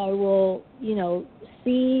know, I will, you know,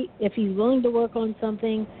 see if he's willing to work on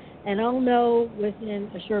something, and I'll know within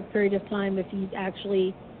a short period of time if he's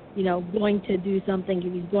actually, you know, going to do something,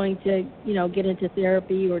 if he's going to, you know, get into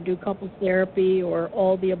therapy or do couples therapy or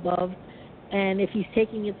all the above. And if he's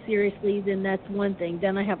taking it seriously, then that's one thing.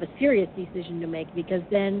 Then I have a serious decision to make, because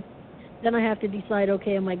then I have to decide,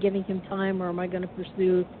 okay, am I giving him time, or am I going to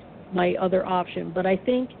pursue my other option? But I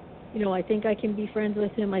think, you know, I think I can be friends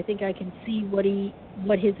with him. I think I can see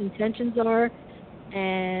what his intentions are,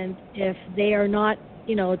 and if they are not,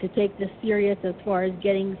 you know, to take this serious as far as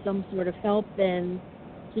getting some sort of help, then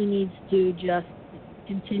he needs to just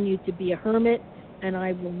continue to be a hermit, and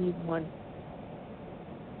I will move on.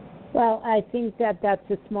 Well, I think that that's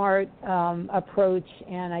a smart approach,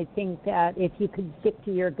 and I think that if you could stick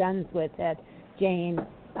to your guns with it, Jane,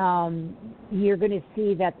 you're going to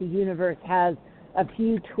see that the universe has a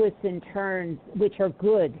few twists and turns, which are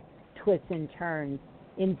good twists and turns,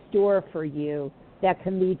 in store for you that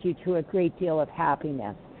can lead you to a great deal of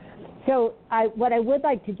happiness. So what I would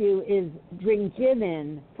like to do is bring Jim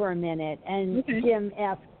in for a minute, and Jim,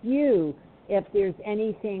 ask you if there's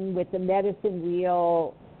anything with the medicine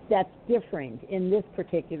wheel that's different in this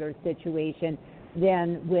particular situation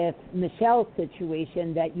than with Michelle's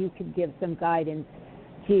situation, that you could give some guidance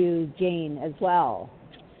to Jane as well.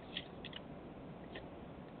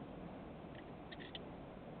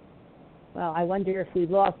 Well, I wonder if we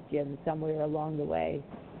lost Jim somewhere along the way.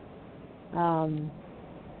 Well,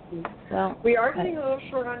 we are getting a little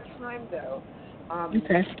short on time, though.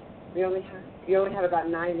 Okay. We only have about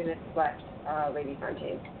 9 minutes left, Lady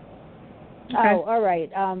Fontaine. Okay. Oh, all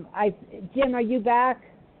right. Jim, are you back?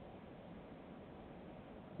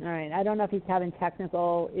 All right. I don't know if he's having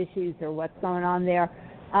technical issues or what's going on there.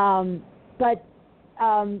 But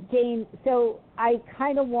Jane, so I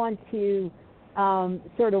kind of want to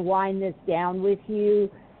sort of wind this down with you.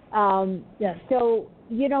 Yes. So,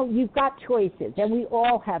 you've got choices, and we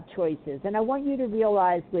all have choices. And I want you to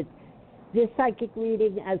realize with this psychic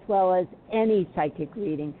reading as well as any psychic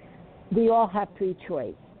reading, we all have free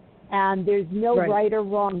choice. And there's no right or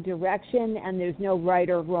wrong direction, and there's no right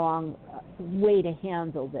or wrong way to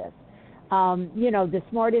handle this. The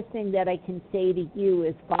smartest thing that I can say to you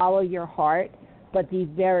is follow your heart, but be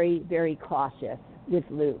very, very cautious with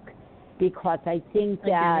Luke. Because I think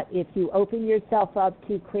that if you open yourself up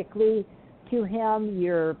too quickly to him,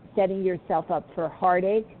 you're setting yourself up for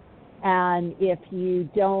heartache. And if you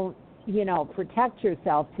don't, protect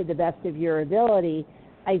yourself to the best of your ability,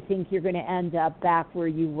 I think you're going to end up back where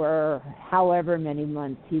you were however many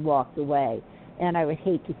months he walked away. And I would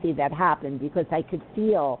hate to see that happen, because I could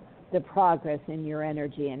feel the progress in your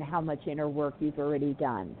energy and how much inner work you've already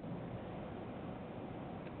done.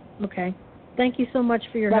 Okay. Thank you so much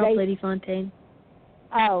for your help, Lady Fontaine.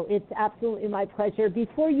 Oh, it's absolutely my pleasure.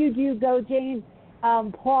 Before you do go, Jane,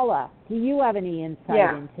 Paula, do you have any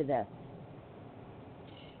insight into this?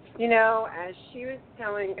 As she was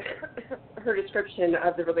telling her description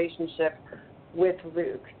of the relationship with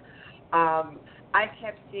Luke, I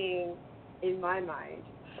kept seeing in my mind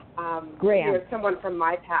someone from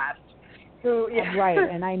my past who, right,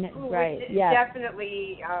 and I know, right, yes,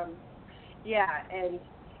 definitely,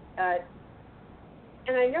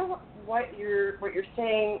 and I know what you're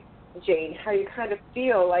saying, Jane. How you kind of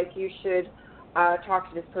feel like you should talk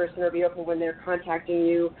to this person or be open when they're contacting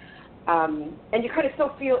you, and you kind of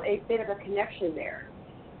still feel a bit of a connection there.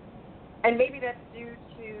 And maybe that's due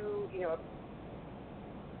to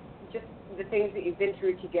just the things that you've been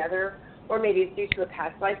through together, or maybe it's due to a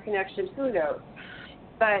past life connection. Who knows?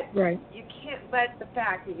 But you can't let the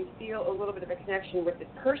fact that you feel a little bit of a connection with this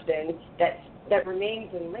person that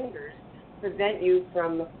remains and lingers prevent you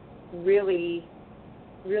from really,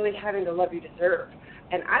 really having the love you deserve.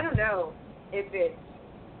 And I don't know if it's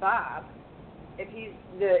Bob, if he's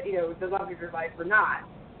the love of your life or not,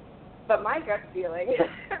 but my gut feeling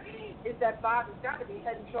is that Bob has got to be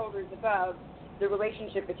head and shoulders above the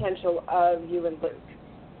relationship potential of you and Luke.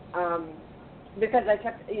 Because I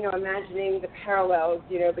kept, imagining the parallels,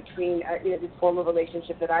 between, this former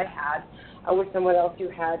relationship that I had with someone else who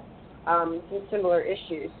had some similar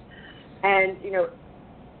issues. And,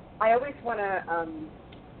 I always want to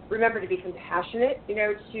remember to be compassionate,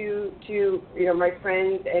 to my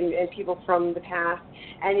friends and people from the past.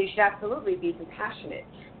 And you should absolutely be compassionate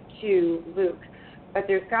to Luke. But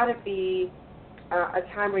there's got to be a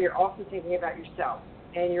time when you're also thinking about yourself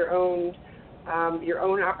and your own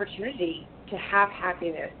opportunity to have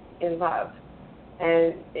happiness in love.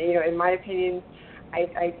 And, in my opinion,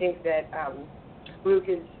 I think that Luke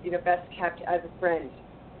is, best kept as a friend,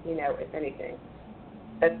 if anything.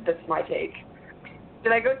 That's my take.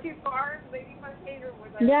 Did I go too far, Lady Fontaine, or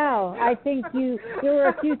was I... No, I think there were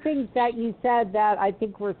a few things that you said that I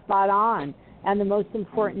think were spot on. And the most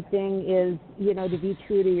important thing is, to be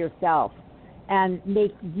true to yourself and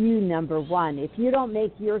make you number one. If you don't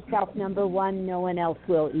make yourself number one, no one else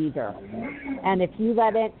will either. And if you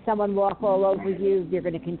let someone walk all over you, they're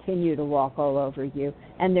going to continue to walk all over you.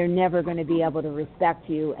 And they're never going to be able to respect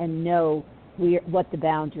you and know what the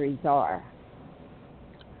boundaries are.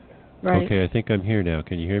 Right. Okay, I think I'm here now.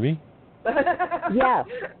 Can you hear me? Yes.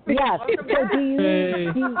 So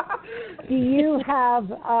do you have,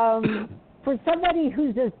 for somebody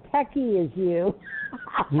who's as techie as you,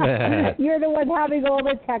 you're the one having all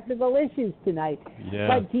the technical issues tonight. Yeah.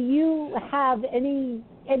 But do you have any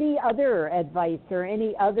other advice or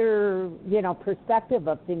any other, perspective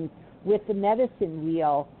of things with the medicine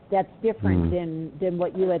wheel that's different than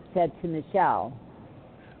what you had said to Michelle?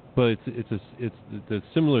 Well, it's the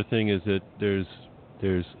similar thing is that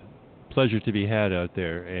there's pleasure to be had out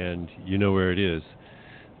there, and you know where it is.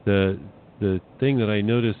 The thing that I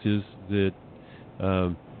notice is that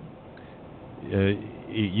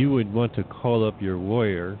you would want to call up your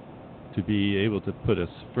warrior to be able to put a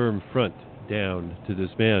firm front down to this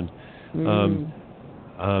man,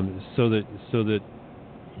 so that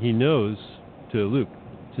he knows, to Luke,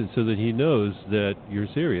 so that he knows that you're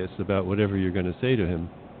serious about whatever you're going to say to him.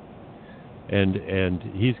 And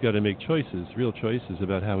he's got to make choices, real choices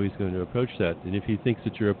about how he's going to approach that. And if he thinks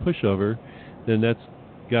that you're a pushover, then that's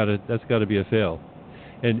got to be a fail.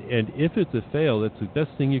 And if it's a fail, that's the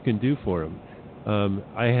best thing you can do for him.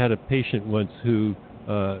 I had a patient once who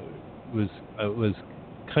was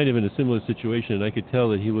kind of in a similar situation, and I could tell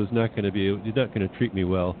that he was not going to treat me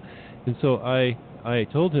well. And so I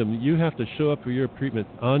told him, you have to show up for your treatment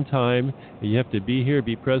on time, and you have to be here,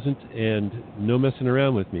 be present, and no messing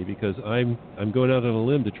around with me, because I'm going out on a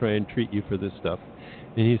limb to try and treat you for this stuff.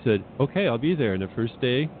 And he said, okay, I'll be there. And the first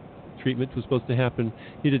day treatment was supposed to happen,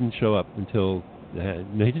 he didn't show up until,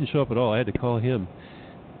 no, he didn't show up at all. I had to call him.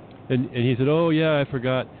 And he said, oh, yeah, I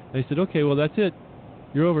forgot. I said, okay, well, that's it.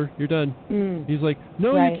 You're over. You're done. He's like,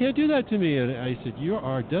 no, right. You can't do that to me. And I said, you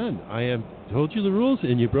are done. I have told you the rules,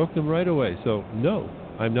 and you broke them right away. So, no,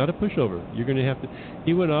 I'm not a pushover. You're going to have to.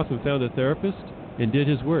 He went off and found a therapist and did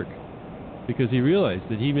his work because he realized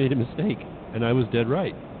that he made a mistake, and I was dead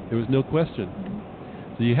right. There was no question.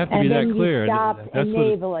 So you have to be that clear. And then you stop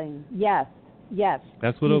enabling. Yes.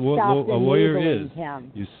 That's what a warrior is.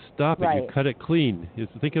 Him. You stop it. Right. You cut it clean.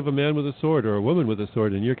 Think of a man with a sword or a woman with a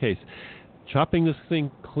sword in your case. Chopping this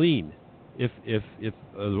thing clean if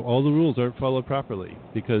all the rules aren't followed properly,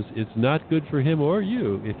 because it's not good for him or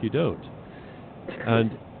you if you don't.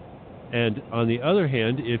 And on the other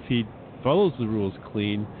hand, if he follows the rules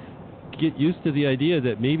clean, get used to the idea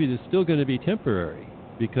that maybe it's still going to be temporary,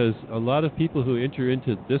 because a lot of people who enter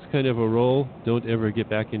into this kind of a role don't ever get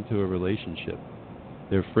back into a relationship.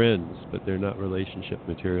 They're friends, but they're not relationship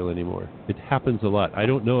material anymore. It happens a lot. I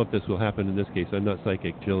don't know if this will happen in this case. I'm not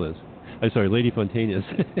psychic. Jill is. I'm sorry, Lady Fontaine is.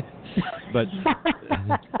 but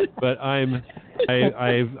I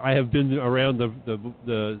have been around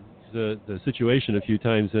the situation a few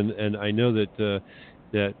times, and I know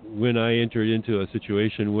that when I enter into a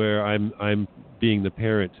situation where I'm being the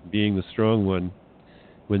parent, being the strong one,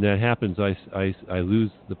 when that happens, I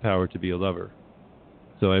lose the power to be a lover.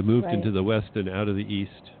 So I moved into the West and out of the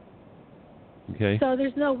East. Okay. So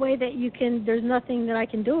there's no way that you can. There's nothing that I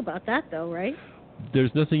can do about that, though, right?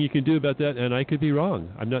 There's nothing you can do about that, and I could be wrong.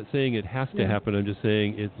 I'm not saying it has to happen. I'm just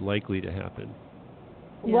saying it's likely to happen.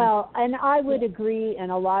 Yeah. Well, and I would agree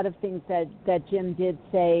in a lot of things that Jim did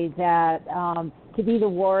say, that to be the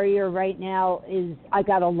warrior right now is, I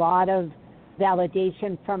got a lot of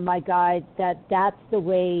validation from my guides that's the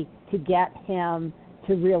way to get him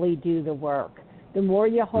to really do the work. The more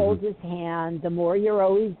you hold his hand, the more you're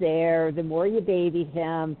always there, the more you baby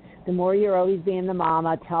him, the more you're always being the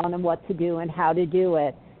mama, telling him what to do and how to do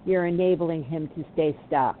it, you're enabling him to stay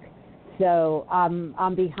stuck. So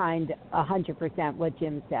I'm behind 100% what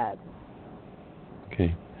Jim said.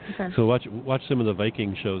 Okay. So watch some of the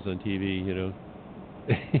Viking shows on TV, you know.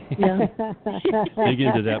 Dig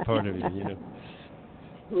into that part of you, you know.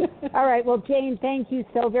 All right. Well, Jane, thank you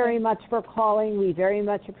so very much for calling. We very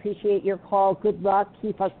much appreciate your call. Good luck.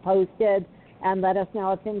 Keep us posted and let us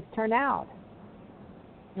know if things turn out.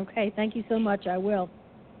 Okay. Thank you so much. I will.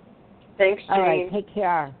 Thanks, Jane. All right. Take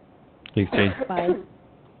care. Thanks, Jane. Bye.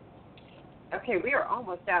 Okay, we are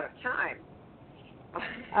almost out of time.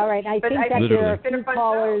 All right. I think that there are a few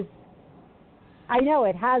callers. I know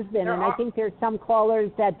it has been, and I think there's some callers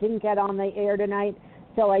that didn't get on the air tonight.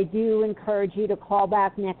 So I do encourage you to call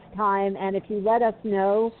back next time. And if you let us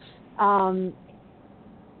know,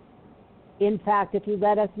 in fact, if you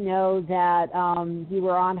let us know that you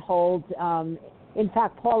were on hold, in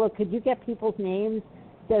fact, Paula, could you get people's names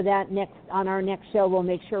so that on our next show we'll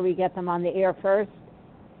make sure we get them on the air first?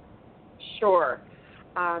 Sure.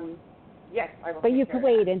 Yes, I will. But you can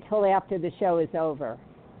wait until after the show is over.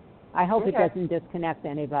 I hope it doesn't disconnect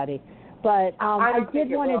anybody. But I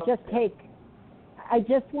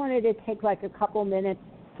just wanted to take like a couple minutes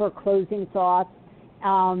for closing thoughts.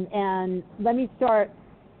 And let me start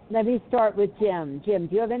with Jim. Jim,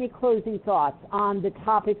 do you have any closing thoughts on the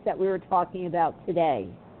topics that we were talking about today?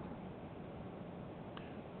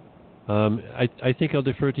 I think I'll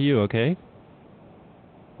defer to you, okay?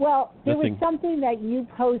 Well, there was something that you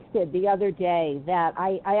posted the other day that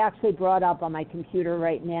I actually brought up on my computer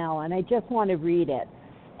right now, and I just want to read it.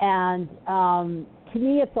 And to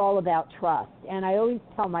me, it's all about trust. And I always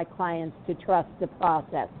tell my clients to trust the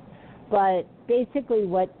process. But basically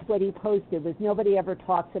what he posted was, nobody ever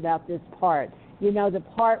talks about this part. You know, the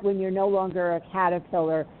part when you're no longer a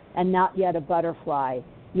caterpillar and not yet a butterfly.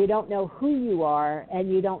 You don't know who you are,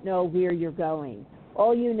 and you don't know where you're going.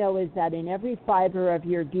 All you know is that in every fiber of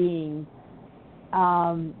your being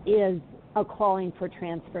is a calling for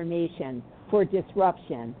transformation, for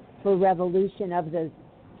disruption, for revolution of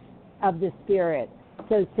the spirit.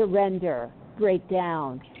 So surrender, break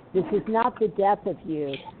down. This is not the death of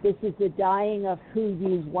you. This is the dying of who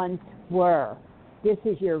you once were. This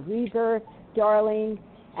is your rebirth, darling,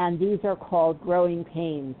 and these are called growing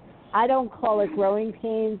pains. I don't call it growing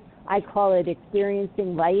pains. I call it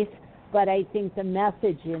experiencing life, but I think the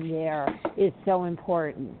message in there is so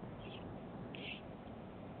important.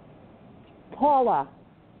 Paula,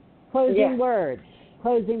 closing words,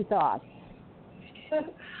 closing thoughts.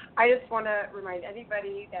 I just want to remind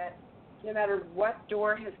anybody that no matter what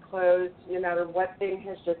door has closed, no matter what thing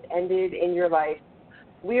has just ended in your life,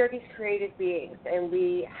 we are these creative beings, and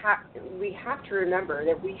we have to remember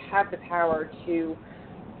that we have the power to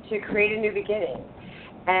create a new beginning,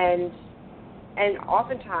 and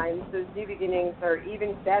oftentimes those new beginnings are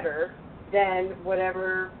even better than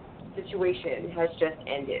whatever situation has just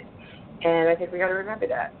ended, and I think we got to remember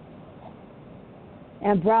that.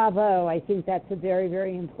 And bravo, I think that's a very,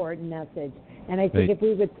 very important message. And I think if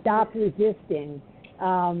we would stop resisting,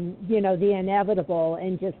 the inevitable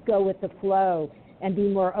and just go with the flow and be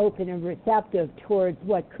more open and receptive towards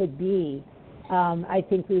what could be, I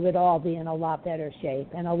think we would all be in a lot better shape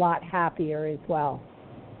and a lot happier as well.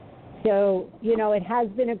 So, it has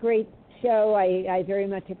been a great show. I very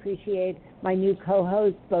much appreciate my new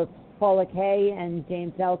co-hosts, both Paula Kay and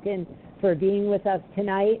James Elkin, for being with us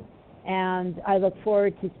tonight. And I look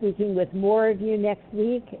forward to speaking with more of you next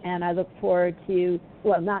week. And I look forward to,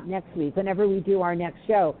 not next week, whenever we do our next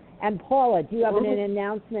show. And Paula, do you have an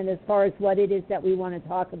announcement as far as what it is that we want to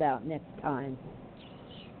talk about next time?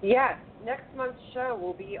 Yes. Next month's show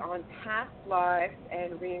will be on past lives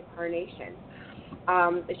and reincarnation.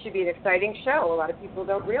 It should be an exciting show. A lot of people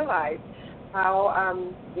don't realize how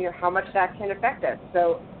much that can affect us.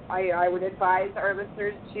 So I would advise our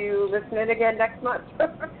listeners to listen in again next month.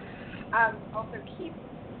 Also, keep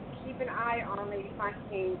an eye on Lady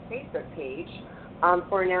Fontaine's Facebook page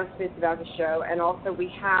for announcements about the show. And also,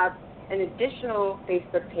 we have an additional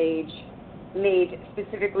Facebook page made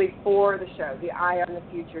specifically for the show, the Eye on the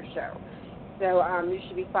Future show. So you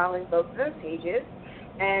should be following both of those pages,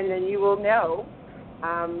 and then you will know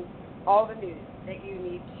all the news that you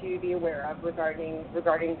need to be aware of regarding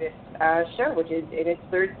this show, which is in its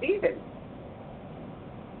third season.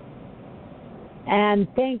 And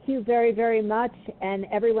thank you very, very much. And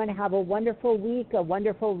everyone have a wonderful week, a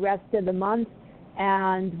wonderful rest of the month,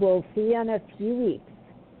 and we'll see you in a few weeks.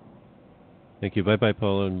 Thank you. Bye-bye,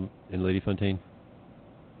 Paula and Lady Fontaine.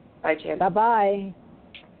 Bye, Jim. Bye-bye.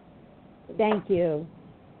 Thank you.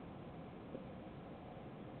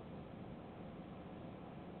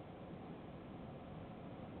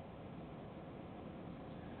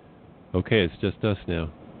 Okay, it's just us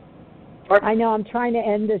now. I know. I'm trying to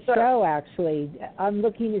end the show, actually. I'm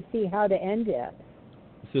looking to see how to end it.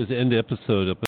 It says end episode up